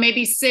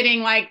 maybe sitting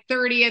like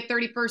 30th,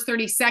 31st,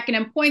 32nd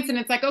in points. And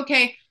it's like,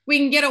 okay, we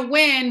can get a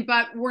win,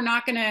 but we're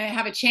not going to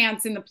have a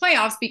chance in the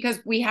playoffs because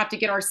we have to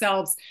get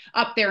ourselves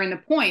up there in the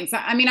points.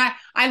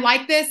 I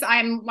like this.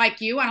 I'm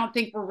like you. I don't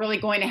think we're really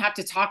going to have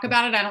to talk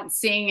about it. I don't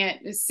see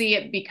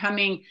it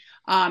becoming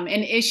an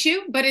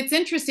issue, but it's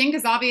interesting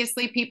because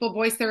obviously people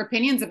voiced their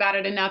opinions about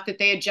it enough that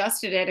they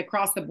adjusted it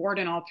across the board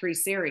in all three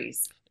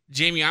series.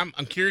 Jamie, I'm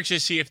curious to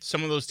see if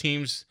some of those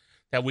teams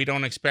that we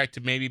don't expect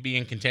to maybe be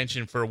in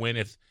contention for a win,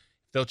 if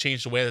they'll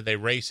change the way that they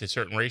race at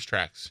certain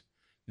racetracks,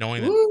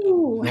 knowing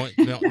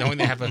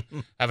they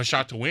have a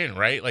shot to win,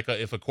 right? Like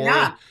if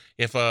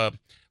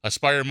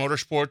Aspire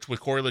Motorsports with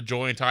Corey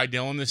LaJoie and Ty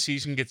Dillon this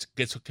season gets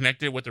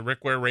connected with the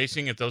Rick Ware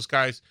Racing, if those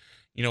guys,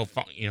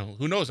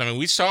 who knows? I mean,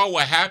 we saw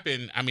what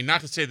happened. I mean, not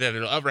to say that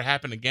it'll ever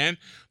happen again,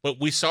 but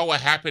we saw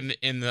what happened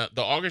in the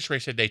August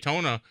race at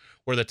Daytona,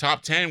 where the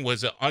top 10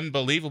 was an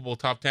unbelievable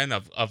top 10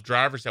 of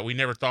drivers that we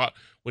never thought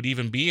would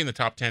even be in the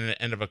top 10 at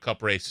the end of a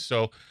Cup race.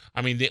 So,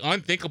 I mean, the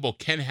unthinkable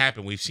can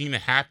happen. We've seen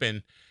it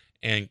happen.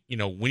 And,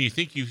 when you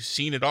think you've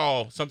seen it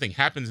all, something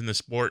happens in the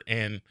sport.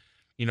 And,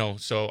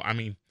 so, I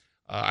mean,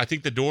 I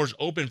think the door's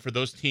open for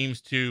those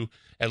teams to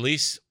at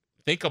least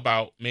think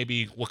about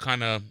maybe what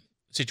kind of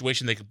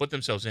situation they could put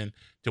themselves in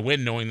to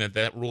win, knowing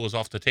that rule is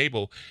off the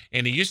table.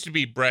 And it used to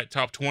be Brett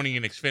top 20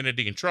 in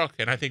Xfinity and truck,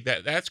 and I think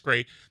that's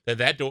great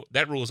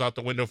that rule is out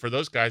the window for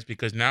those guys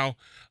because now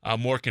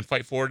more can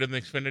fight for it in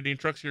the Xfinity and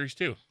truck series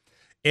too.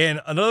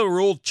 And another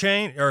rule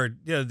change,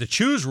 the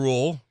choose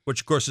rule, which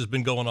of course has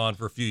been going on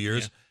for a few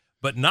years,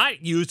 but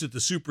not used at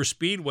the super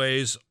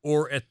speedways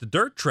or at the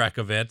dirt track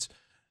events.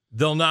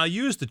 They'll now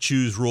use the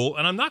choose rule,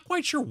 and I'm not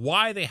quite sure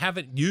why they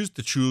haven't used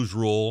the choose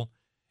rule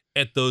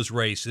at those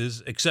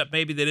races, except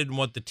maybe they didn't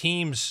want the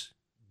teams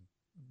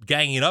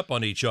ganging up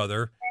on each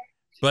other,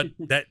 but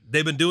that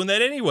they've been doing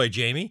that anyway,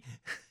 Jamie.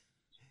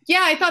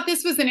 Yeah, I thought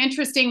this was an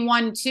interesting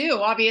one too.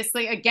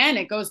 Obviously, again,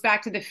 it goes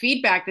back to the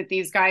feedback that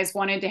these guys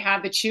wanted to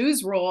have the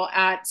choose rule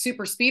at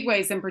super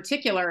speedways in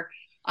particular.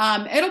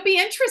 It'll be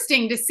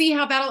interesting to see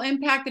how that'll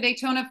impact the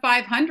Daytona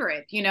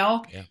 500,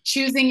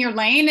 choosing your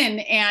lane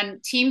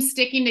and teams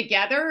sticking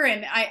together.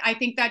 And I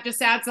think that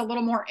just adds a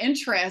little more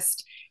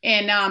interest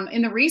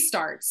in the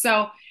restart.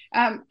 So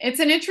it's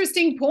an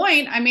interesting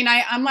point. I mean,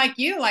 I'm like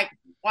you, like,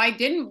 why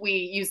didn't we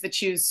use the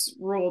choose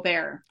rule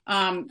there?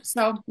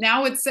 So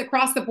now it's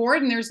across the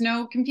board and there's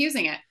no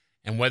confusing it.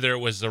 And whether it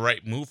was the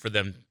right move for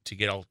them to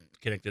get all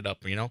connected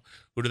up,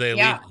 who do they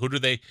leave? Who do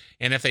they,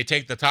 and if they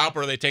take the top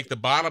or they take the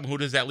bottom, who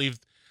does that leave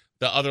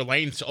the other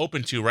lanes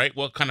open to, right?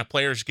 What kind of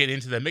players get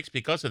into the mix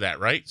because of that,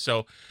 right?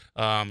 So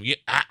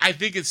I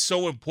think it's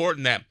so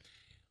important that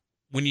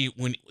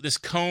when this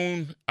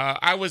cone,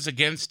 I was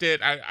against it.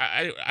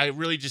 I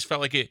really just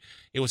felt like it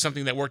was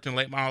something that worked in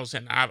late models,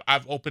 and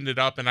I've opened it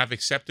up and I've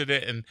accepted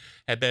it and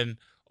have been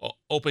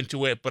open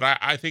to it. But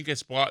I think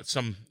it's brought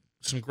some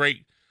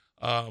great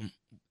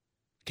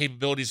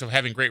capabilities of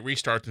having great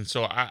restarts, and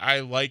so I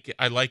like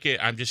it.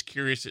 I'm just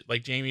curious,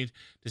 like Jamie,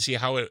 to see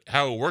how it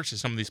works in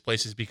some of these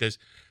places, because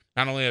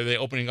not only are they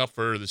opening up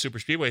for the super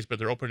speedways, but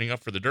they're opening up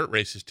for the dirt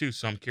races too.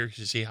 So I'm curious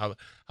to see how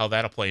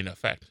that'll play into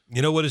effect.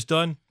 You know what it's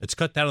done? It's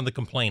cut down on the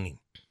complaining.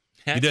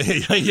 You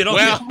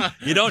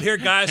don't hear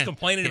guys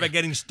complaining about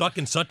getting stuck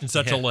in such and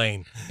such a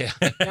lane. Yeah.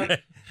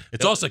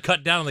 It's also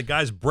cut down on the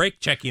guys brake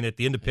checking at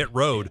the end of pit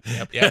road.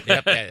 Yep.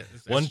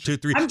 1, 2,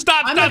 3.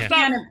 Stop. I'm a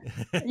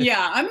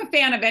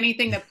fan of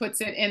anything that puts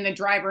it in the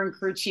driver and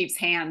crew chief's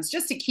hands,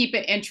 just to keep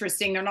it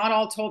interesting. They're not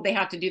all told they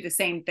have to do the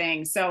same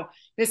thing. So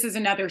this is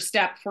another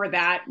step for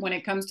that when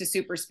it comes to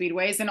super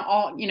speedways and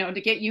all,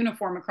 to get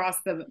uniform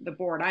across the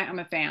board. I'm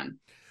a fan.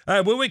 All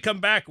right, when we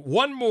come back,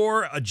 one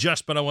more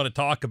adjustment I want to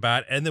talk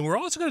about, and then we're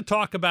also going to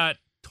talk about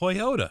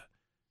Toyota.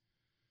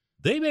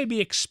 They may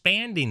be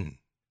expanding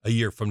a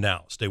year from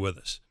now. Stay with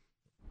us.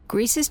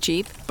 Greece is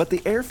cheap. But the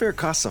airfare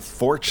costs a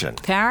fortune.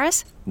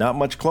 Paris? Not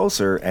much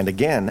closer, and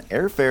again,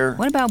 airfare...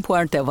 What about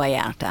Puerto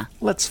Vallarta?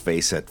 Let's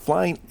face it,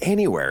 flying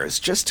anywhere is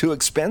just too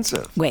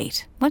expensive.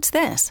 Wait, what's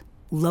this?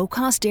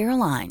 Low-cost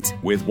airlines.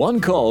 With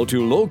one call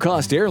to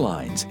low-cost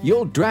airlines,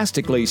 you'll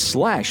drastically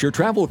slash your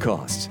travel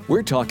costs.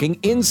 We're talking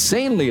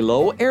insanely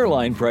low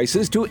airline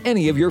prices to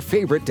any of your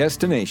favorite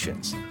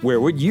destinations. Where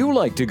would you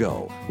like to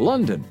go?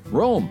 London,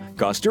 Rome,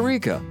 Costa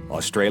Rica,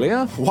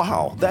 Australia?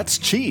 Wow, that's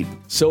cheap.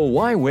 So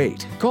why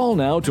wait? Call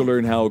now to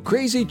learn how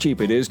crazy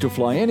cheap it is to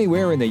fly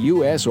anywhere in the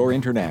U.S. or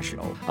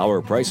international.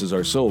 Our prices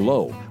are so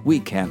low, we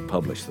can't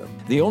publish them.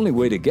 The only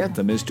way to get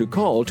them is to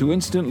call to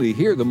instantly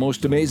hear the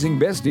most amazing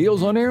best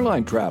deals on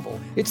airline travel.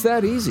 It's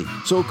that easy.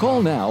 So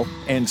call now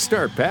and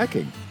start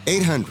packing.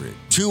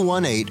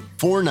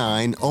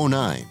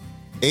 800-218-4909.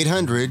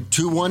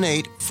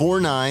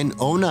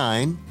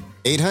 800-218-4909.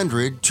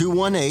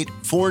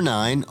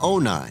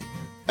 800-218-4909.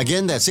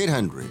 Again, that's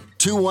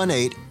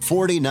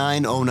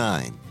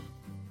 800-218-4909.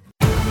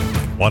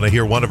 Want to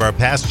hear one of our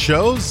past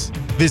shows?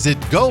 Visit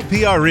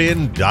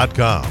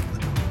GoPRN.com.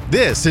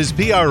 This is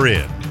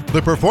PRN,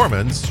 the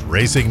Performance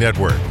Racing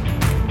Network.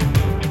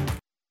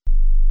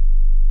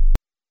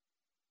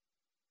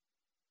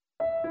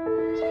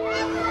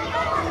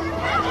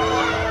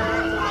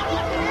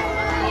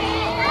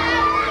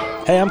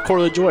 Hey, I'm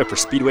Corey LaJoy for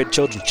Speedway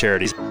Children's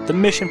Charities. The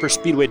mission for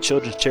Speedway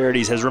Children's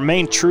Charities has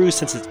remained true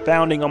since its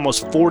founding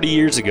almost 40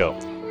 years ago: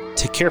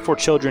 to care for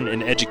children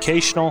in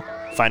educational,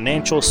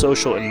 financial,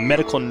 social, and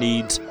medical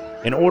needs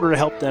in order to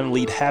help them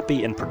lead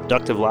happy and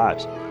productive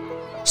lives.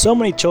 So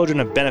many children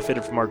have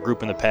benefited from our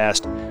group in the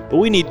past, but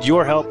we need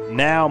your help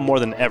now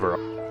more than ever.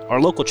 Our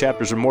local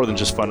chapters are more than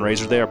just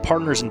fundraisers, they are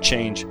partners in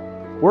change,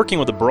 working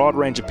with a broad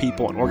range of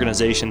people and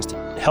organizations to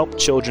help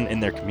children in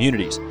their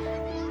communities.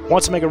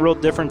 Want to make a real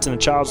difference in a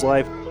child's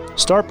life?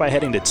 Start by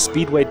heading to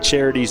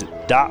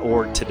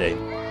speedwaycharities.org today.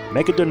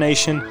 Make a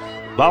donation,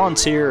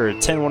 volunteer, or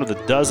attend one of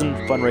the dozen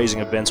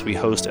fundraising events we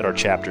host at our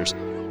chapters.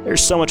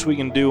 There's so much we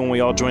can do when we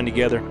all join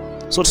together,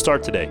 so let's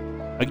start today.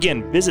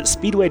 Again, visit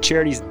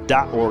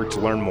speedwaycharities.org to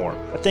learn more.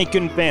 I thank you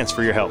in advance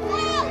for your help.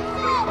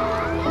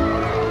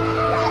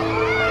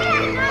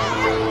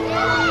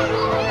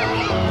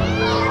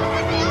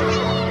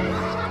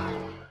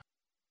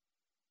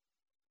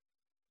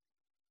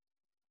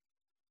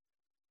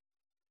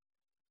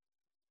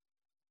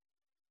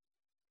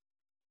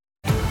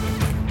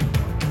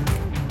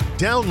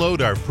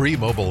 Download our free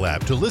mobile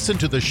app to listen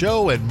to the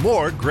show and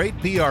more great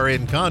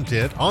PRN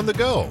content on the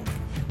go.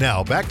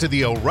 Now, back to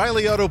the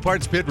O'Reilly Auto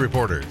Parts Pit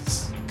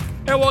Reporters.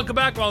 Hey, welcome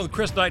back. Along with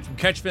Chris Knight from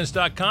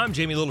CatchFence.com,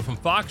 Jamie Little from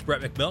Fox, Brett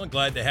McMillan,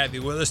 glad to have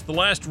you with us. The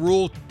last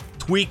rule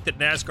tweak that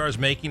NASCAR is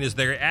making is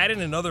they're adding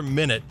another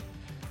minute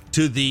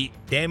to the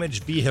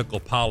damaged vehicle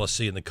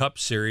policy in the Cup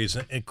Series.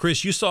 And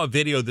Chris, you saw a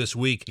video this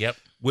week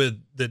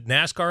with that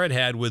NASCAR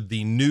had with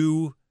the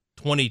new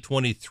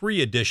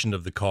 2023 edition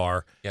of the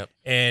car.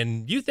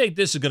 And you think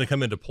this is going to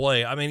come into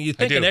play. I mean, you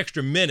think an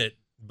extra minute,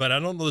 but I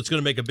don't know it's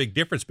going to make a big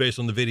difference based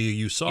on the video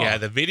you saw. Yeah,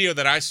 the video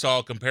that I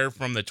saw compared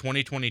from the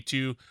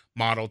 2022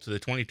 model to the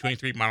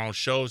 2023 model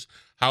shows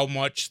how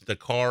much the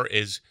car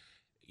is,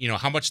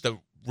 how much the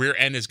rear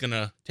end is going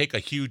to take a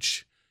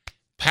huge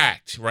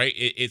pact, right?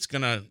 It's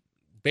going to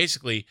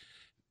basically,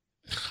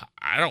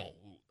 I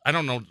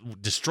don't know,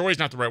 destroy is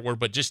not the right word,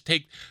 but just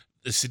take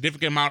a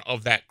significant amount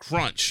of that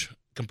crunch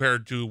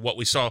compared to what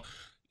we saw.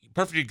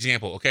 Perfect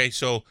example, okay?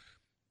 So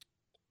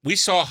we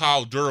saw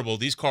how durable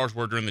these cars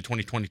were during the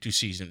 2022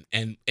 season,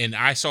 and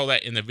I saw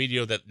that in the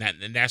video that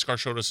NASCAR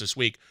showed us this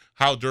week,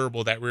 how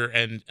durable that rear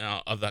end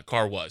of that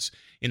car was.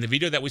 In the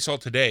video that we saw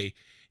today,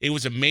 it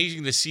was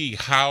amazing to see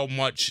how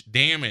much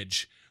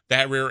damage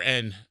that rear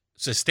end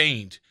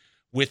sustained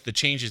with the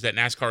changes that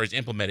NASCAR has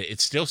implemented.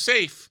 It's still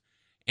safe,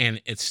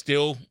 and it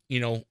still,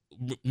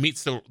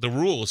 meets the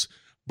rules,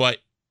 but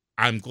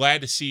I'm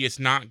glad to see it's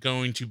not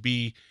going to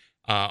be,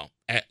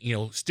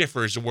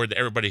 stiffer as the word that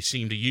everybody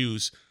seemed to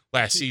use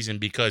last season,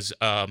 because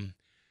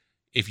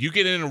if you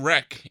get in a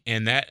wreck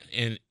and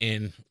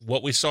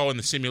what we saw in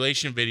the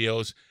simulation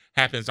videos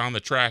happens on the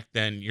track,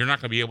 then you're not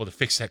going to be able to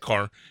fix that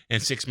car in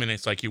 6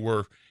 minutes like you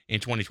were in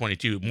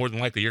 2022. More than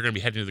likely, you're going to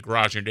be heading to the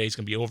garage and your day's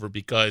going to be over,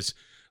 because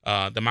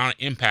the amount of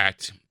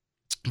impact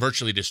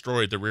virtually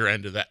destroyed the rear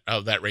end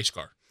of that race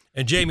car.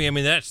 And Jamie, I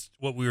mean, that's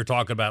what we were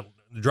talking about,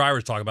 the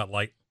drivers talking about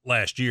like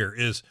last year,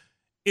 is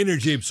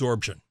energy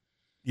absorption.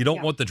 You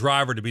don't want the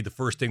driver to be the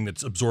first thing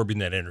that's absorbing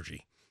that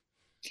energy.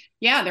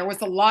 Yeah, there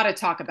was a lot of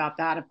talk about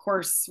that, of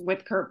course,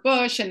 with Kurt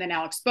Busch and then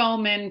Alex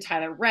Bowman,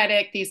 Tyler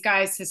Reddick, these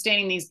guys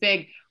sustaining these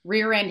big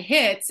rear end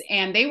hits,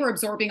 and they were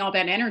absorbing all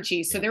that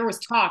energy. So there was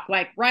talk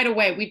like right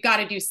away, we've got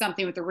to do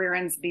something with the rear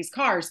ends of these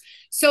cars.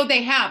 So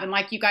they have. And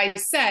like you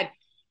guys said,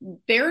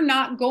 they're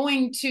not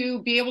going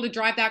to be able to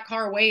drive that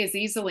car away as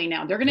easily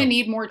now. They're going to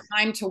need more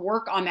time to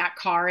work on that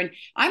car. And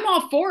I'm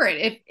all for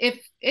it. If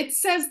it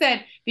says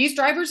that these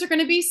drivers are going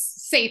to be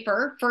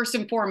safer, first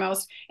and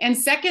foremost, and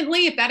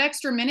secondly, if that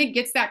extra minute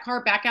gets that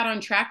car back out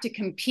on track to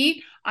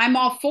compete, I'm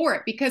all for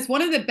it. Because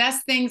one of the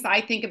best things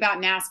I think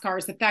about NASCAR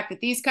is the fact that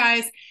these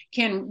guys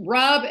can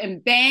rub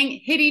and bang,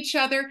 hit each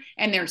other,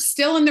 and they're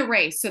still in the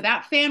race. So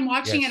that fan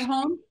watching at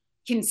home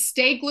can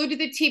stay glued to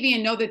the TV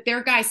and know that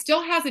their guy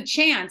still has a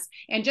chance.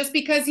 And just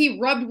because he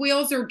rubbed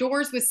wheels or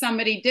doors with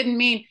somebody didn't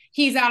mean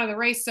he's out of the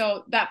race.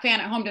 So that fan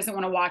at home doesn't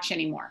want to watch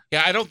anymore.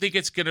 Yeah, I don't think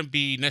it's going to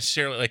be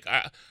necessarily like,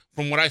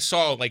 from what I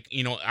saw, like,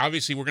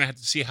 obviously we're going to have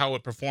to see how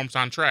it performs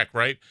on track,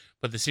 right?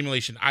 But the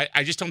simulation,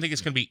 I just don't think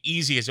it's going to be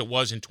easy as it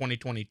was in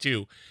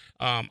 2022.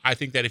 I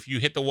think that if you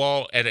hit the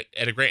wall at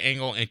a great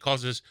angle and it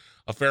causes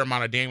a fair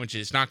amount of damage,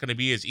 it's not going to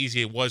be as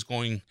easy as it was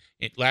going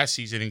last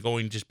season and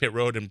going just pit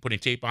road and putting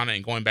tape on it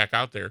and going back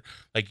out there.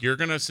 Like, you're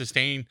going to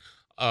sustain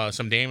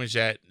some damage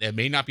that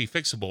may not be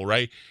fixable,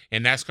 right?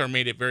 And NASCAR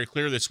made it very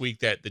clear this week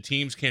that the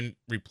teams can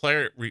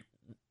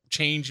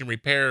change and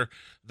repair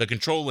the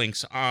control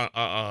links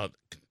on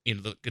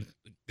the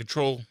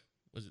control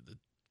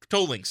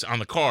links on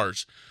the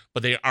cars,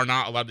 but they are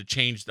not allowed to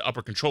change the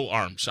upper control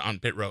arms on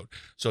pit road.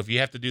 So if you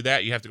have to do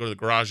that, you have to go to the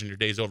garage and your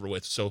day's over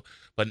with. So,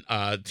 but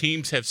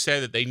teams have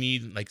said that they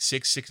need like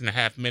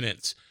 6.5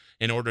 minutes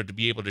in order to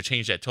be able to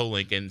change that toe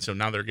link. And so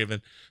now they're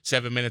given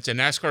 7 minutes. And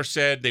NASCAR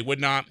said they would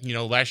not,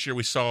 last year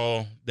we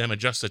saw them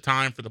adjust the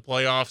time for the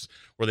playoffs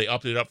where they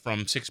upped it up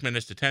from 6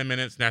 minutes to 10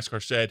 minutes.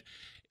 NASCAR said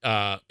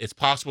it's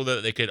possible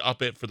that they could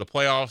up it for the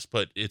playoffs,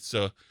 but it's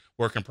a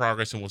work in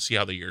progress, and we'll see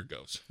how the year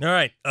goes. All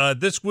right.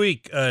 This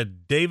week,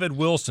 David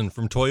Wilson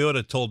from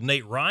Toyota told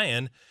Nate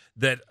Ryan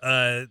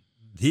that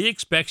he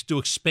expects to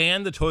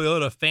expand the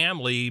Toyota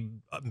family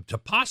to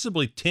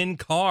possibly 10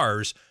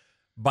 cars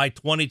by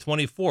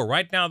 2024.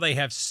 Right now they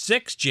have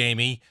 6,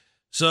 Jamie.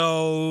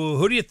 So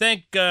who do you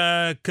think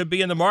could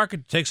be in the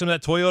market to take some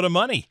of that Toyota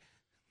money?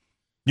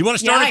 You want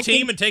to start a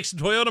team and take some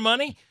Toyota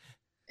money?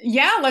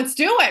 Yeah, let's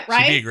do it,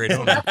 right? She'd be a great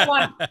owner.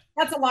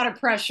 That's a lot of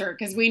pressure,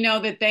 because we know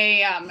that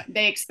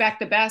they expect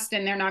the best,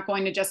 and they're not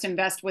going to just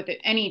invest with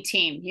any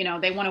team.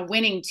 They want a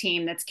winning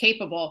team that's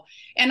capable.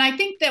 And I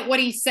think that what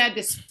he said,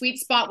 the sweet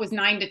spot was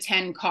 9 to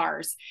 10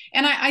 cars.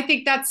 And I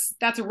think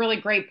that's a really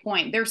great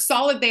point. They're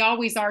solid. They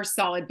always are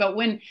solid. But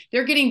when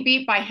they're getting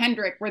beat by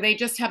Hendrick, where they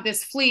just have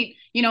this fleet,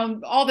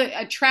 all the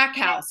track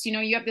house,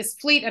 you have this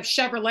fleet of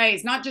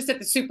Chevrolets, not just at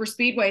the super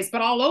speedways,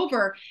 but all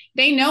over.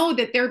 They know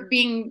that they're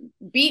being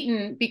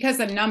beaten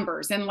because of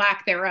numbers and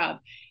lack thereof.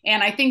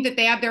 And I think that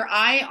they have their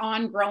eye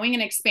on growing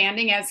and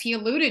expanding, as he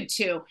alluded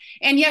to.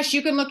 And yes,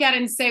 you can look at it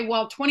and say,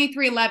 well,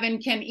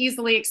 2311 can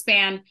easily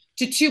expand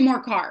to 2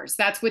 more cars.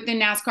 That's within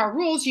NASCAR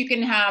rules. You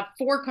can have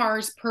 4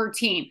 cars per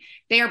team.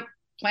 They are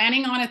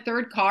planning on a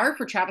 3rd car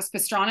for Travis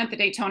Pastrana at the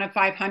Daytona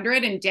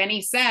 500. And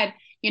Denny said,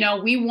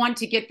 we want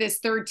to get this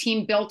 3rd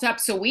team built up.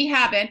 So we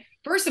have it.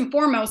 First and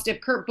foremost, if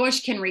Kurt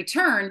Busch can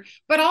return,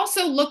 but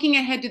also looking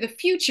ahead to the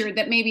future,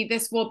 that maybe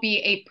this will be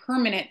a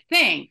permanent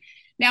thing.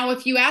 Now,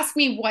 if you ask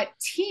me what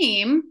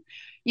team,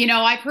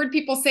 I've heard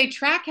people say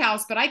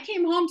Trackhouse, but I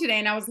came home today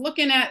and I was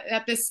looking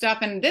at this stuff,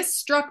 and this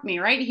struck me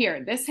right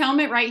here. This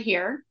helmet right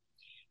here.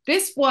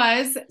 This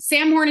was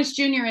Sam Hornish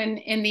Jr.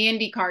 in the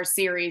IndyCar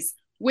series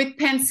with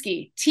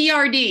Penske,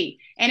 TRD.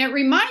 And it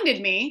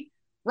reminded me,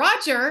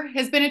 Roger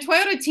has been a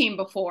Toyota team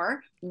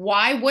before.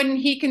 Why wouldn't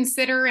he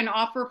consider an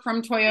offer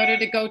from Toyota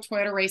to go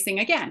Toyota racing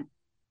again?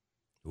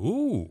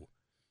 Ooh.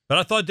 But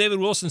I thought David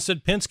Wilson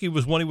said Penske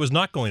was one he was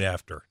not going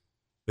after.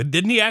 But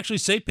didn't he actually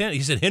say Penske?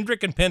 He said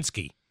Hendrick and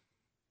Penske.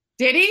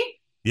 Did he?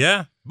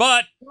 Yeah.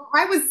 But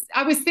I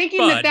was thinking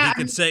that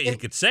he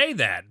could say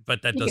that,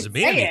 but that doesn't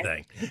mean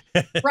anything.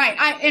 Right.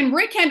 And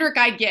Rick Hendrick,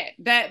 I get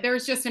that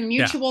there's just a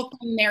mutual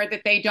thing there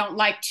that they don't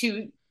like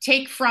to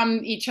take from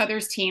each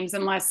other's teams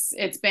unless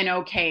it's been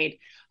okayed.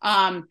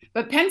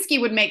 But Penske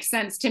would make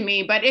sense to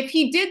me. But if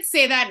he did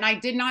say that, and I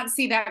did not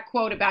see that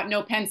quote about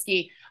no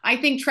Penske, I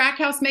think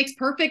Trackhouse makes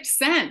perfect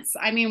sense.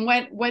 I mean,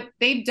 what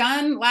they've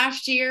done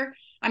last year,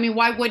 I mean,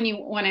 why wouldn't you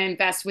want to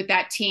invest with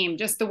that team?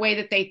 Just the way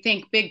that they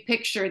think big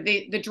picture,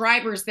 the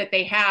drivers that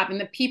they have and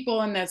the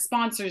people and the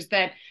sponsors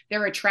that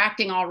they're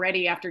attracting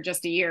already after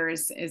just a year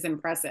is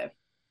impressive.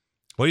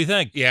 What do you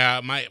think?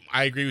 Yeah,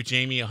 I agree with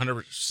Jamie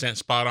 100%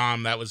 spot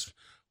on. That was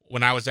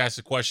when I was asked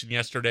a question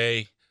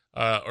yesterday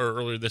or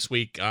earlier this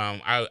week.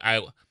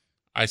 I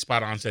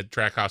spot on said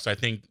Trackhouse. I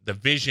think the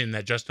vision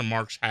that Justin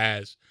Marks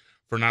has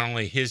for not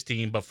only his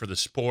team, but for the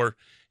sport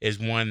is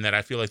one that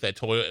I feel like that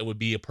Toyota would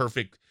be a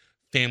perfect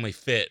family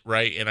fit,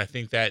 right? And I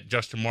think that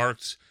Justin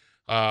Marks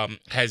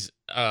has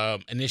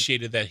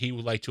initiated that he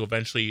would like to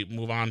eventually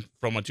move on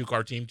from a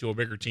 2-car team to a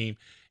bigger team,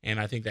 and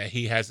I think that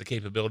he has the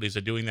capabilities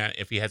of doing that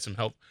if he had some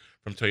help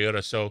from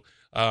Toyota. So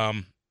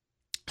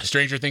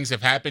stranger things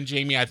have happened,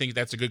 Jamie. I think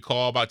that's a good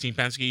call about Team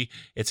Penske.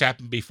 It's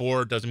happened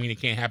before. Doesn't mean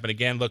it can't happen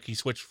again. Look, he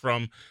switched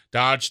from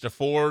Dodge to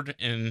Ford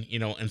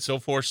and so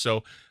forth.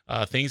 So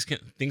things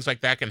like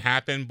that can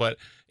happen, but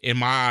in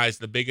my eyes,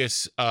 the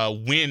biggest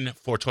win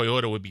for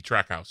Toyota would be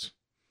Trackhouse.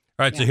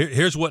 All right, so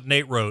here's what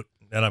Nate wrote,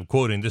 and I'm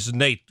quoting. This is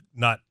Nate,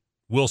 not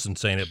Wilson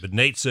saying it, but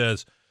Nate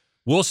says,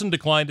 Wilson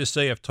declined to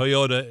say if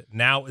Toyota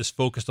now is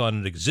focused on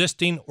an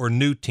existing or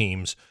new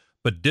teams,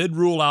 but did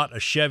rule out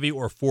a Chevy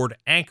or Ford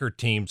anchor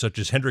team such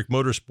as Hendrick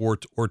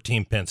Motorsports or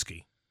Team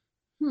Penske.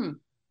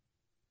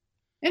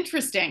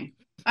 Interesting.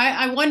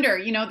 I wonder,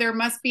 there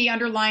must be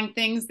underlying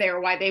things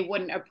there why they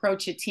wouldn't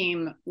approach a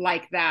team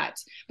like that.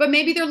 But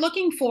maybe they're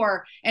looking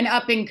for an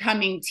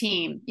up-and-coming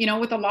team,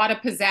 with a lot of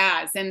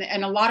pizzazz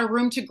and a lot of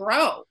room to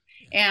grow.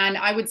 And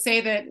I would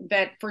say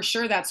that for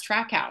sure that's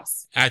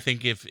Trackhouse. I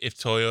think if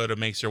Toyota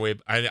makes their way,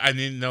 I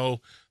didn't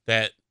know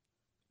that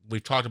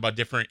we've talked about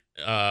different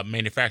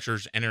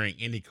manufacturers entering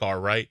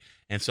IndyCar, right?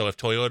 And so if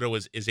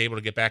Toyota is able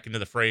to get back into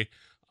the fray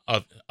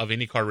of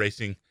IndyCar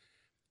racing,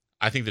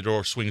 I think the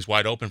door swings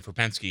wide open for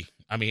Penske.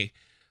 I mean,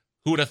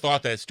 who would have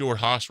thought that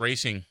Stewart-Haas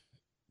Racing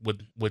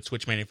would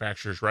switch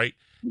manufacturers, right?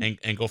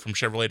 And go from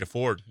Chevrolet to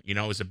Ford. It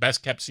was the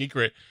best kept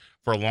secret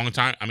for a long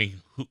time. I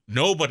mean,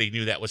 nobody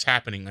knew that was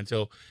happening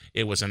until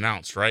it was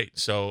announced, right?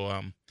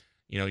 So,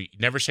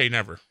 never say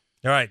never.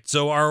 All right,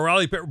 so our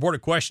O'Reilly Pit Reporter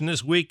question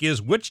this week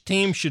is, which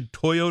team should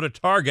Toyota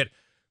target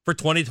for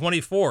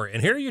 2024?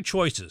 And here are your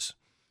choices.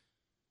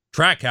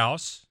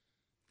 Trackhouse,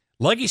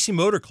 Legacy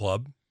Motor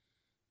Club.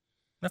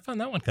 I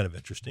found that one kind of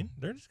interesting.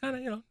 They're just kind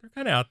of, they're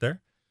kind of out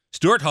there.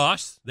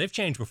 Stewart-Haas, they've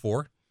changed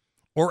before.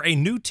 Or a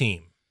new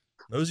team.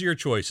 Those are your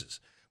choices.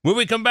 When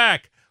we come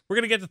back, we're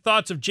going to get the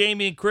thoughts of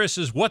Jamie and Chris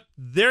as what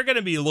they're going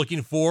to be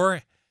looking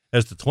for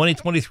as the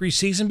 2023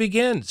 season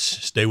begins.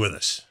 Stay with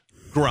us.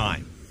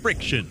 Grime,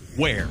 friction,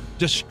 wear,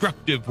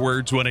 destructive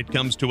words when it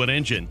comes to an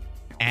engine.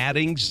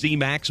 Adding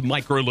Z-Max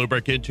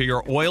microlubricant to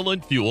your oil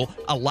and fuel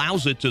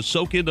allows it to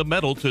soak into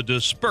metal to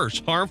disperse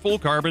harmful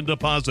carbon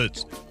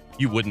deposits.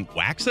 You wouldn't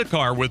wax a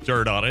car with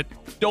dirt on it.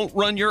 Don't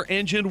run your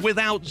engine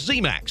without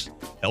Z-Max.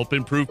 Help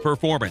improve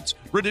performance,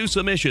 reduce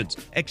emissions,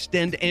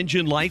 extend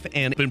engine life,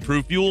 and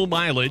improve fuel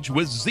mileage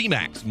with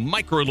Z-Max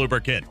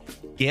microlubricant.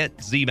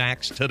 Get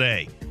Z-Max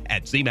today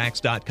at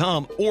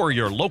zmax.com or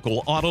your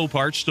local auto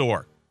parts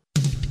store.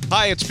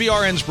 Hi, it's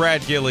PRN's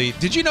Brad Gilley.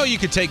 Did you know you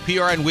could take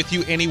PRN with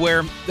you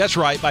anywhere? That's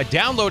right. By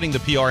downloading the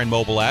PRN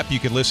mobile app, you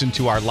can listen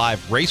to our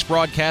live race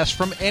broadcast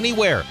from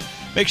anywhere.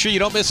 Make sure you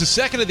don't miss a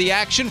second of the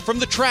action from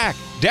the track.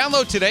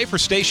 Download today for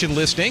station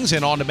listings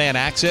and on-demand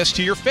access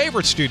to your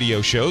favorite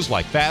studio shows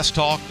like Fast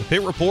Talk, The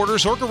Pit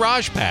Reporters, or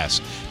Garage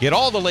Pass. Get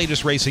all the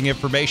latest racing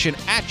information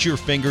at your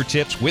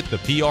fingertips with the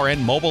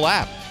PRN mobile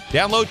app.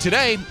 Download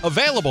today,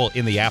 available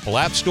in the Apple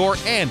App Store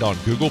and on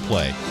Google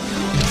Play.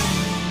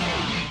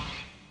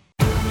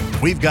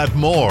 We've got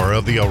more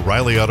of the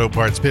O'Reilly Auto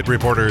Parts Pit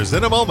Reporters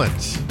in a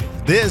moment.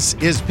 This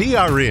is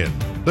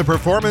PRN, the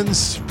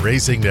Performance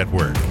Racing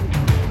Network.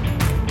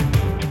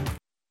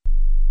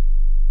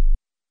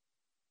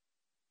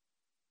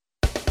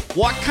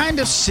 What kind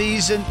of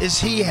season is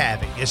he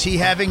having? Is he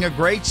having a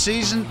great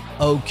season?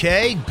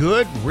 Okay,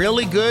 good,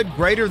 really good,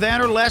 greater than,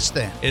 or less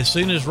than? As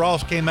soon as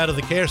Ross came out of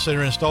the care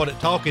center and started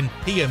talking,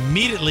 he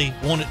immediately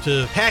wanted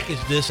to package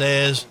this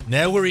as,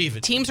 now we're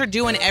even. Teams are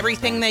doing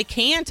everything they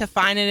can to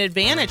find an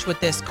advantage with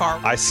this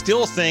car. I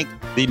still think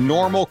the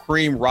normal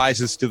cream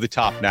rises to the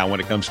top now when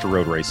it comes to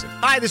road racing.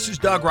 Hi, this is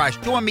Doug Rice.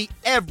 Join me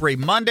every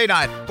Monday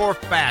night for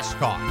Fast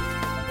Talk.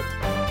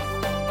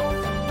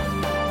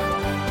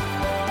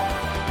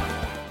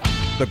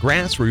 The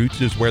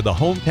Grassroots is where the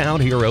hometown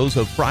heroes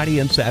of Friday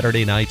and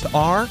Saturday nights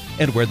are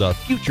and where the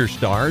future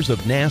stars of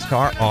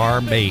NASCAR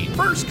are made.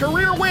 First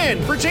career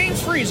win for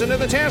James Friesen of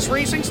the TAS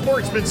Racing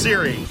Sportsman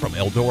Series. From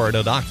Eldora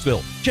to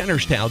Knoxville,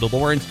 Jennerstown to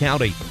Lawrence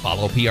County,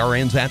 follow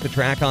PRN's At the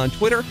Track on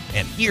Twitter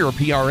and hear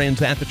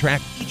PRN's At the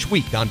Track each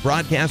week on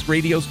broadcast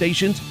radio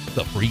stations,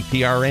 the free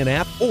PRN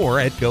app, or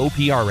at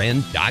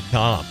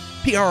GoPRN.com.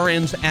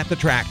 PRN's At the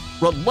Track,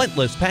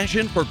 relentless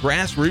passion for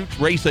grassroots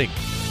racing.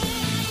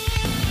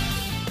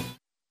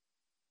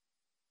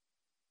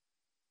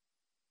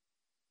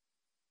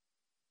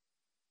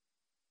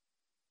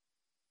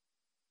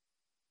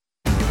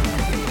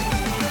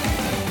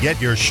 Get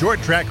your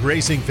short track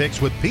racing fix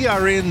with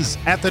PRN's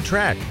At the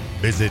Track.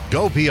 Visit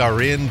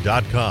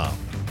GoPRN.com.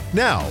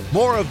 Now,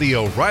 more of the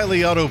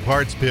O'Reilly Auto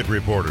Parts Pit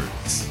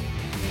Reporters.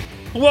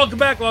 Welcome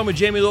back, along with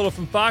Jamie Little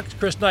from Fox,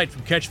 Chris Knight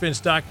from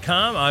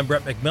CatchFence.com. I'm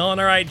Brett McMillan.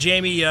 All right,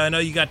 Jamie, I know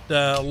you got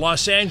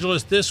Los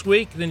Angeles this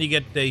week, and then you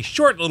get a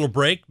short little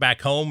break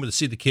back home to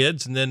see the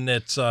kids, and then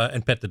it's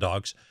and pet the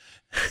dogs.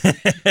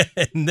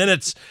 And then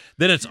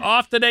it's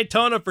off to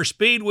Daytona for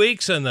Speed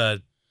Weeks and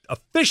the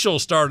official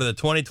start of the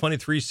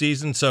 2023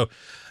 season. So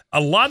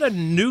a lot of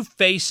new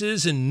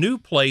faces and new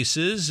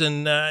places.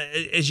 And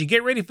as you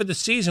get ready for the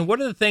season, what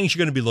are the things you're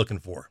going to be looking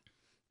for?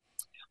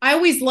 I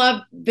always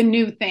love the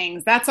new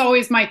things. That's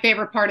always my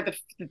favorite part of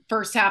the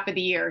first half of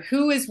the year.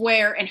 Who is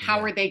where and how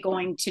are they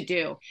going to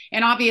do?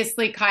 And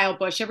obviously Kyle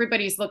Busch,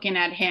 everybody's looking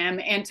at him,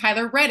 and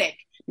Tyler Reddick.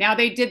 Now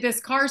they did this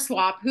car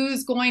swap.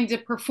 Who's going to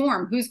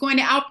perform? Who's going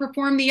to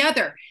outperform the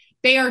other?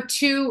 They are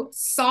two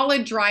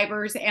solid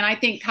drivers, and I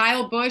think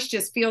Kyle Busch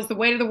just feels the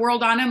weight of the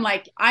world on him,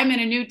 like, I'm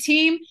in a new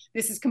team.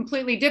 This is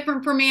completely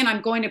different for me, and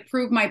I'm going to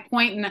prove my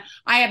point. And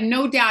I have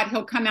no doubt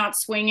he'll come out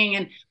swinging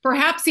and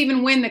perhaps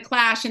even win the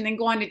Clash and then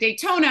go on to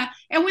Daytona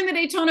and win the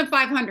Daytona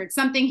 500,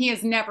 something he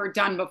has never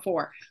done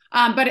before.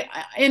 But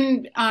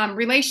in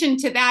relation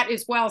to that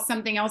as well,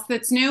 something else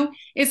that's new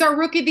is our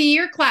Rookie of the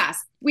Year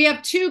class. We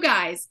have two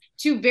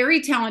very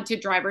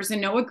talented drivers,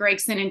 in Noah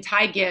Gragson and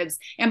Ty Gibbs.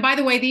 And by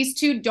the way, these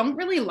two don't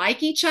really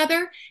like each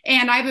other.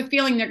 And I have a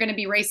feeling they're going to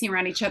be racing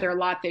around each other a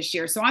lot this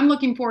year. So I'm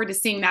looking forward to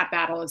seeing that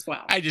battle as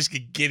well. I just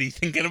get giddy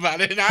thinking about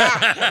it.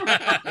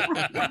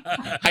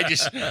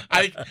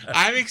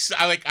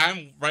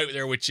 I'm right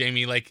there with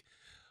Jamie.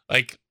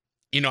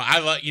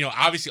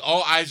 Obviously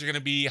all eyes are going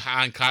to be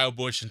on Kyle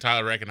Busch and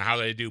Tyler Reddick and how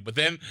they do. But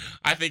then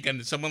I think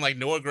someone like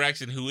Noah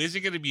Gragson, who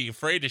isn't going to be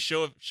afraid to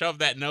shove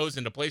that nose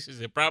into places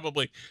it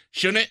probably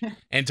shouldn't,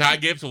 and Ty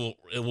Gibbs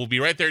will be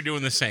right there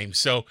doing the same.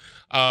 So,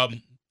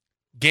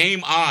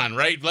 game on,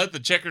 right? Let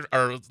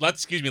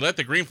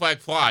the green flag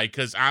fly,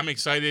 because I'm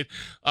excited.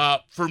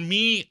 For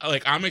me,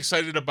 I'm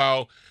excited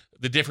about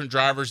the different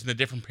drivers and the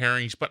different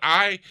pairings, but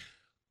I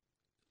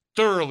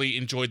thoroughly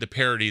enjoyed the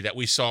parity that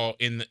we saw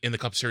in the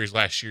Cup Series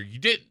last year.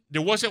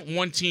 There wasn't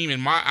one team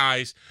in my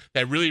eyes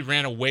that really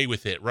ran away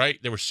with it, right?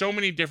 There were so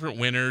many different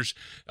winners.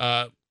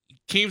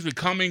 Teams would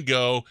come and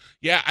go.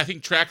 Yeah, I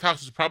think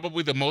Trackhouse was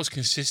probably the most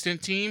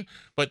consistent team,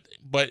 but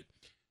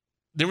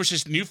there was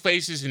just new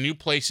faces and new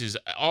places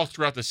all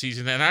throughout the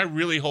season, and I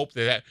really hope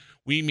that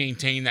we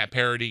maintain that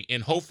parity,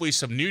 and hopefully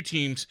some new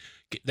teams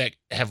that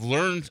have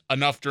learned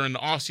enough during the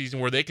offseason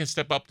where they can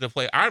step up to the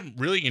plate. I'm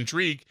really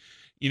intrigued,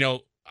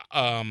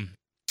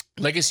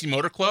 Legacy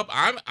Motor Club.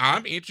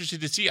 I'm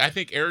interested to see. I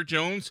think Eric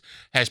Jones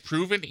has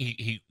proven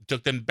he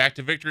took them back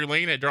to victory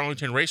lane at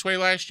Darlington Raceway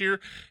last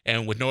year,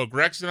 and with Noah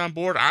Gragson on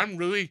board, I'm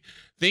really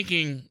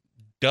thinking,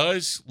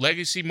 does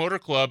Legacy Motor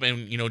Club,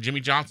 and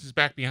Jimmy Johnson's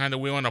back behind the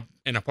wheel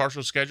in a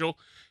partial schedule,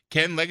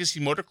 can Legacy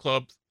Motor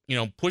Club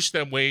push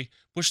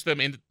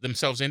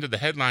themselves into the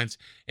headlines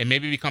and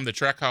maybe become the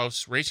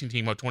Trackhouse racing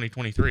team of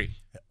 2023?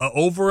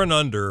 Over and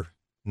under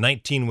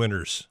 19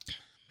 winners.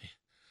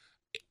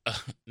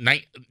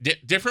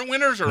 Different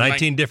winners, or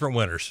 19 different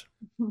winners.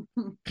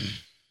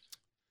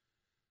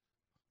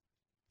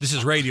 This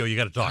is radio. You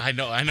got to talk. I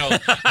know.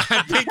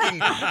 I'm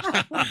thinking.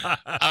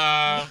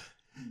 I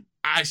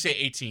say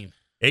 18.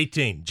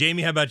 18.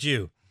 Jamie, how about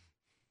you?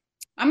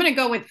 I'm going to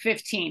go with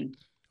 15.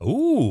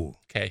 Ooh.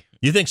 Okay.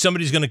 You think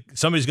somebody's gonna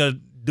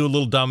do a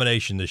little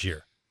domination this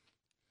year?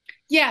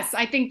 Yes,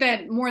 I think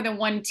that more than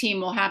one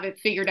team will have it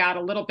figured out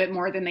a little bit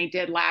more than they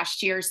did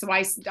last year. So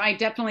I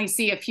definitely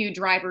see a few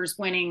drivers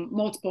winning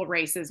multiple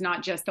races,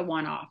 not just the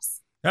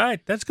one-offs. All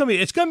right, it's gonna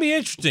be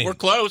interesting. We're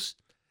close.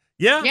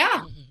 Yeah,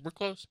 we're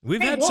close. We'll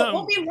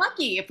be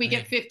lucky if we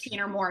get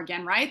 15 or more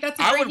again, right? That's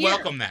I would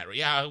welcome that.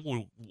 Yeah,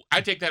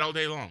 I'd take that all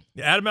day long.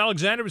 Adam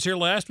Alexander was here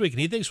last week, and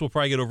he thinks we'll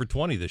probably get over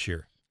 20 this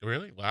year.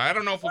 Really? Well, I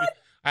don't know if we'll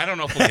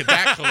get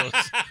that close.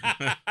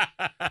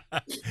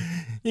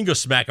 You can go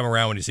smack him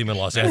around when you see him in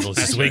Los Angeles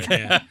this week.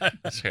 Yeah,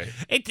 that's right.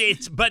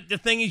 But the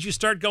thing is, you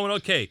start going,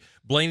 okay,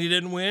 Blaney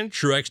didn't win,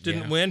 Truex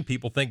didn't win.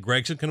 People think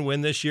Gragson can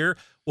win this year.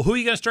 Well, who are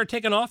you going to start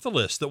taking off the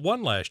list that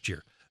won last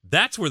year?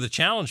 That's where the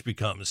challenge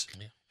becomes.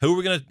 Yeah. Who are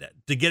we going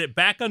to get it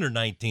back under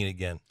 19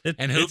 again?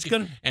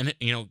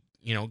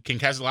 Can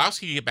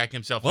Keselowski get back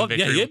himself in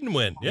victory? Yeah, he didn't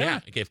win. Yeah.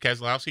 If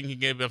Keselowski can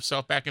get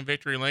himself back in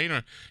victory lane,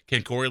 or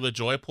can Corey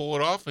LaJoie pull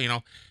it off?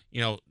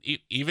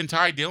 even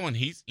Ty Dillon,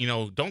 he's,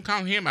 don't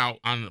count him out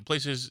on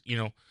places,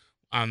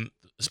 on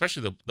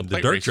especially the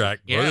plate dirt racing. track.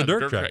 Yeah, Or the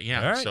dirt track.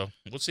 Yeah, All right. so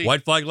we'll see.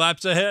 White flag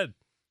laps ahead.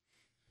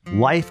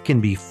 Life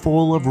can be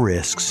full of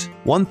risks.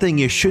 One thing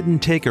you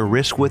shouldn't take a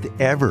risk with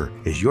ever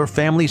is your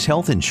family's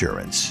health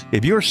insurance.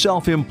 If you're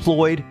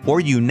self-employed or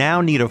you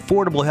now need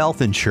affordable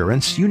health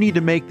insurance, you need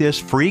to make this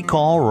free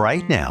call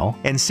right now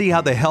and see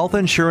how the Health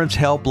Insurance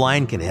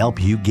Helpline can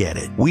help you get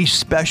it. We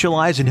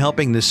specialize in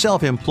helping the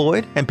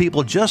self-employed and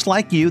people just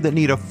like you that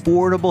need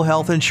affordable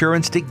health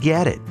insurance to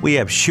get it. We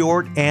have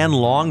short and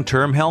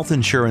long-term health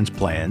insurance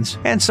plans,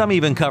 and some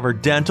even cover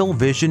dental,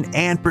 vision,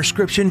 and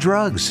prescription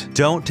drugs.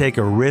 Don't take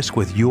a risk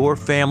with your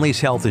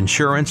family's health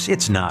insurance.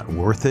 It's not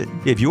worth it.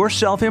 If you're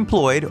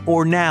self-employed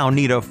or now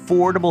need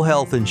affordable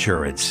health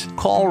insurance,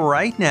 call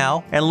right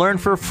now and learn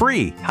for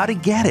free how to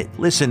get it.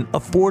 Listen,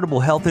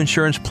 affordable health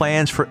insurance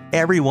plans for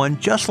everyone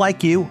just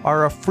like you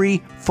are a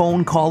free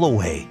phone call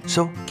away.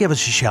 So give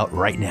us a shout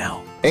right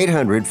now.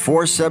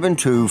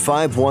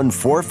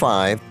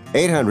 800-472-5145.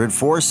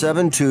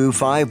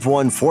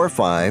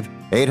 800-472-5145.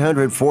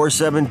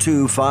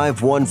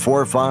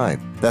 800-472-5145.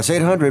 That's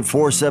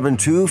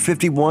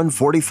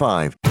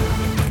 800-472-5145.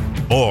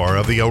 More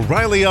of the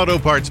O'Reilly Auto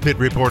Parts Pit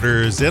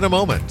Reporters in a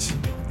moment.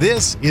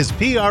 This is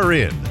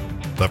PRN,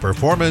 the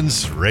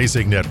Performance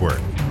Racing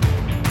Network.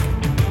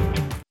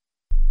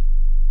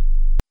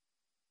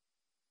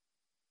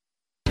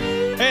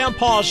 Hey, I'm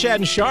Paul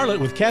Shadden Charlotte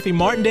with Kathy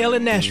Martindale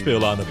in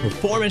Nashville on the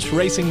Performance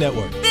Racing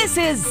Network. This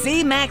is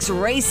Z-Max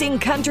Racing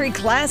Country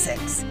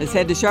Classics. Let's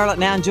head to Charlotte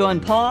now and join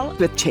Paul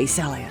with Chase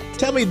Elliott.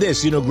 Tell me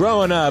this,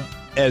 growing up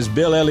as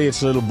Bill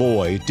Elliott's little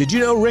boy, did you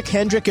know Rick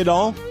Hendrick at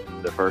all?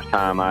 The first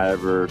time I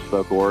ever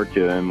spoke a word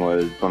to him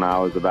was when I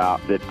was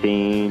about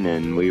 15,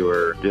 and we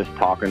were just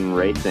talking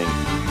racing.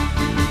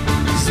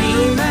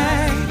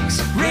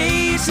 Z-Max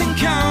Racing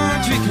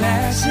Country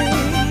Classics.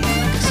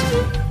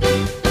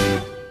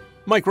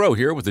 Mike Rowe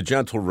here with a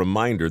gentle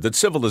reminder that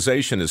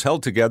civilization is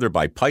held together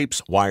by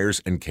pipes,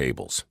 wires, and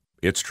cables.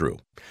 It's true.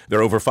 There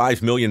are over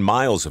 5 million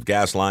miles of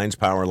gas lines,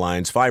 power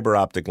lines, fiber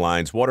optic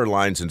lines, water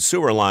lines, and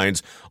sewer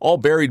lines, all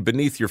buried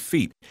beneath your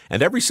feet.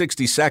 And every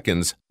 60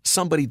 seconds,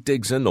 somebody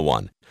digs into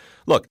one.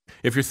 Look,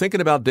 if you're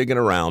thinking about digging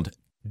around,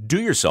 do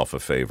yourself a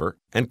favor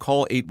and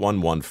call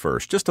 811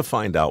 first just to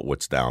find out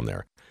what's down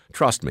there.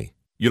 Trust me,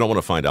 you don't want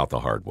to find out the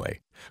hard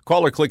way.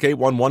 Call or click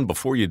 811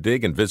 before you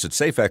dig and visit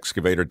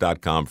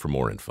safeexcavator.com for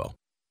more info.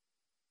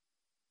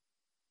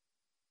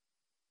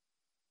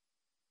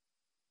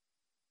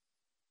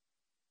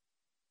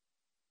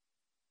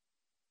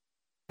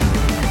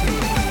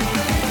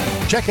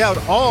 Check out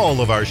all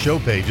of our show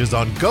pages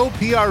on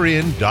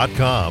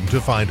GoPRN.com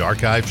to find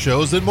archive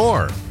shows and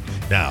more.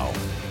 Now,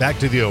 back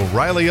to the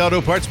O'Reilly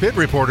Auto Parts Pit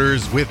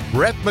Reporters with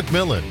Brett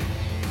McMillan.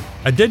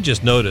 I did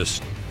just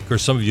notice, of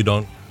course, some of you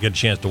don't get a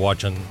chance to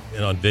watch on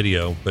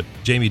video, but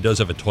Jamie does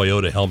have a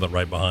Toyota helmet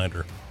right behind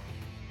her.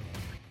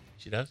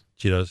 She does?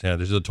 She does, yeah.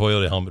 There's a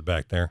Toyota helmet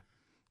back there.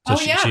 So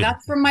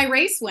that's from my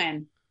race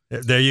win.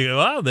 There you go.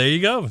 Well, there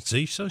you go.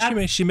 See, so she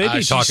may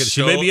be talking.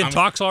 She may be in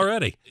talks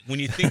already. When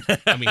you think,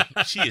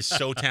 she is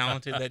so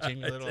talented, that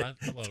Jamie Little. I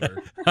love her.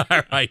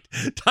 All right,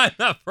 time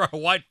up for our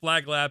white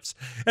flag laps.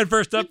 And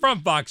first up from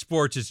Fox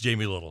Sports, it's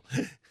Jamie Little.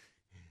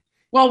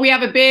 Well, we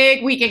have a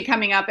big weekend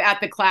coming up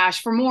at the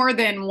Clash for more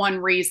than one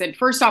reason.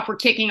 First off, we're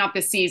kicking off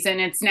the season.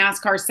 It's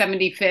NASCAR's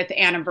 75th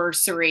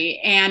anniversary.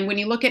 And when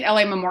you look at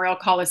LA Memorial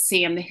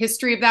Coliseum, the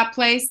history of that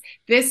place,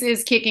 this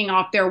is kicking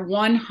off their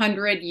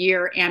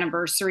 100-year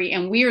anniversary.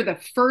 And we are the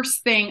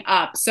first thing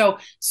up. So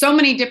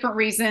many different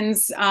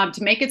reasons to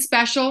make it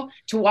special,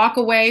 to walk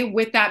away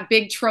with that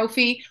big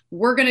trophy.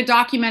 We're going to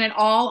document it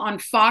all on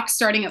Fox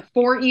starting at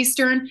 4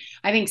 Eastern.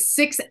 I think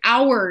 6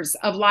 hours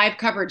of live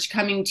coverage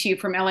coming to you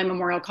from LA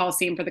Memorial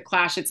Coliseum for the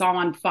Clash. It's all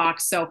on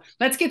Fox. So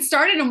let's get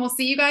started and we'll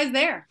see you guys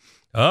there.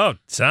 Oh,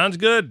 sounds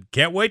good.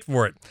 Can't wait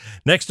for it.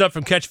 Next up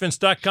from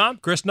catchfence.com,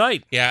 Chris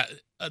Knight. Yeah,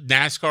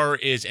 NASCAR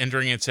is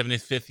entering its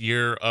 75th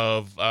year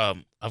of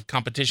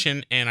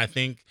competition, and I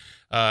think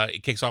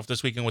it kicks off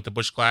this weekend with the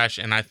Busch Clash,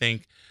 and I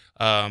think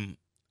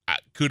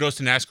kudos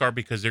to NASCAR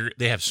because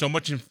they have so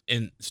much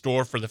in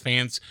store for the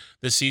fans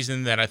this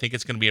season that I think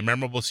it's going to be a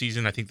memorable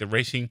season. I think the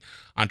racing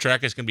on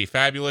track is going to be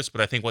fabulous,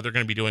 but I think what they're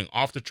going to be doing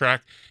off the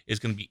track is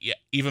going to be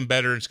even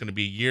better. It's going to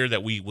be a year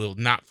that we will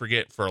not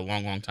forget for a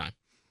long, long time.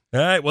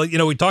 All right. Well,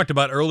 we talked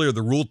about earlier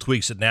the rule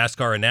tweaks that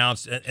NASCAR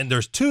announced, and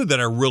there's two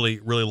that I really,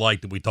 really like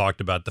that we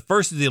talked about. The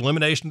first is the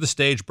elimination of the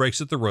stage breaks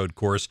at the road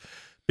course,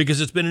 because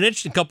it's been an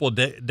interesting couple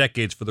of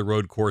decades for the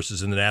road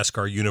courses in the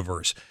NASCAR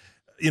universe.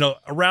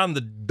 Around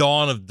the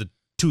dawn of the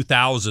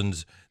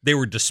 2000s, they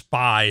were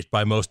despised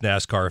by most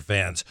NASCAR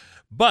fans.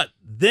 But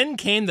then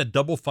came the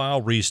double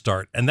file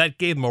restart, and that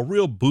gave them a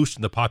real boost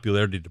in the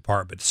popularity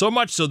department. So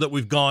much so that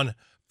we've gone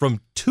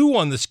from 2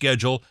 on the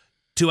schedule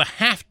to a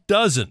half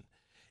dozen.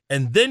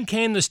 And then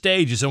came the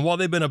stages, and while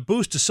they've been a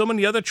boost to so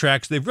many other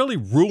tracks, they've really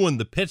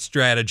ruined the pit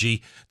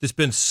strategy that's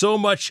been so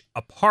much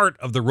a part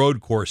of the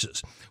road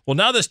courses. Well,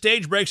 now the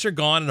stage breaks are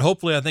gone, and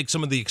hopefully I think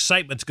some of the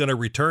excitement's going to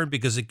return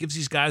because it gives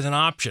these guys an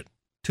option.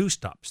 2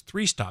 stops,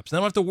 3 stops. They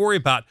don't have to worry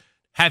about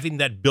having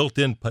that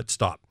built-in pit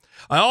stop.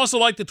 I also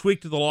like the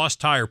tweak to the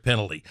lost tire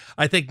penalty.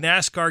 I think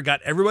NASCAR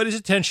got everybody's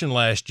attention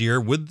last year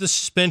with the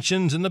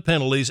suspensions and the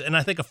penalties, and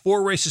I think a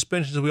 4-race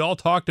suspension, as we all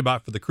talked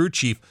about for the crew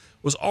chief,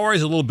 was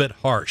always a little bit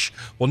harsh.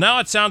 Well, now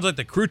it sounds like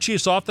the crew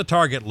chief's off the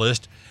target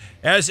list,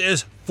 as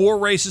is 4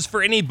 races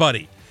for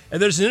anybody.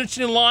 And there's an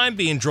interesting line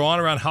being drawn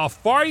around how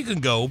far you can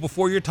go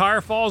before your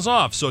tire falls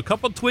off. So a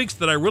couple of tweaks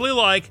that I really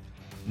like.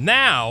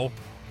 Now,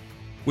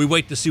 we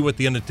wait to see what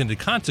the unintended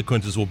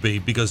consequences will be,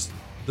 because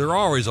there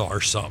always are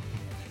some.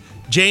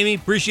 Jamie,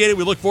 appreciate it.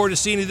 We look forward to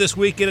seeing you this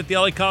weekend at the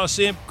LA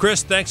Coliseum.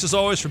 Chris, thanks as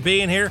always for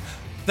being here.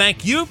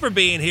 Thank you for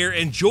being here.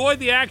 Enjoy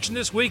the action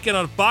this weekend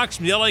on Fox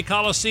from the LA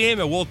Coliseum,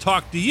 and we'll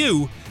talk to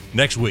you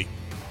next week.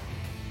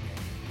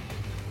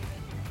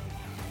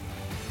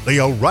 The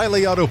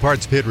O'Reilly Auto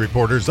Parts Pit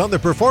Reporters on the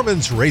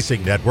Performance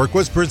Racing Network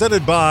was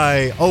presented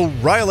by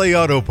O'Reilly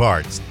Auto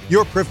Parts,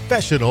 your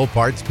professional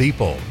parts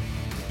people.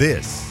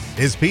 This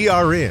is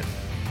PRN,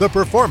 the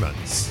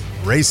Performance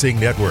Racing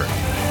Network.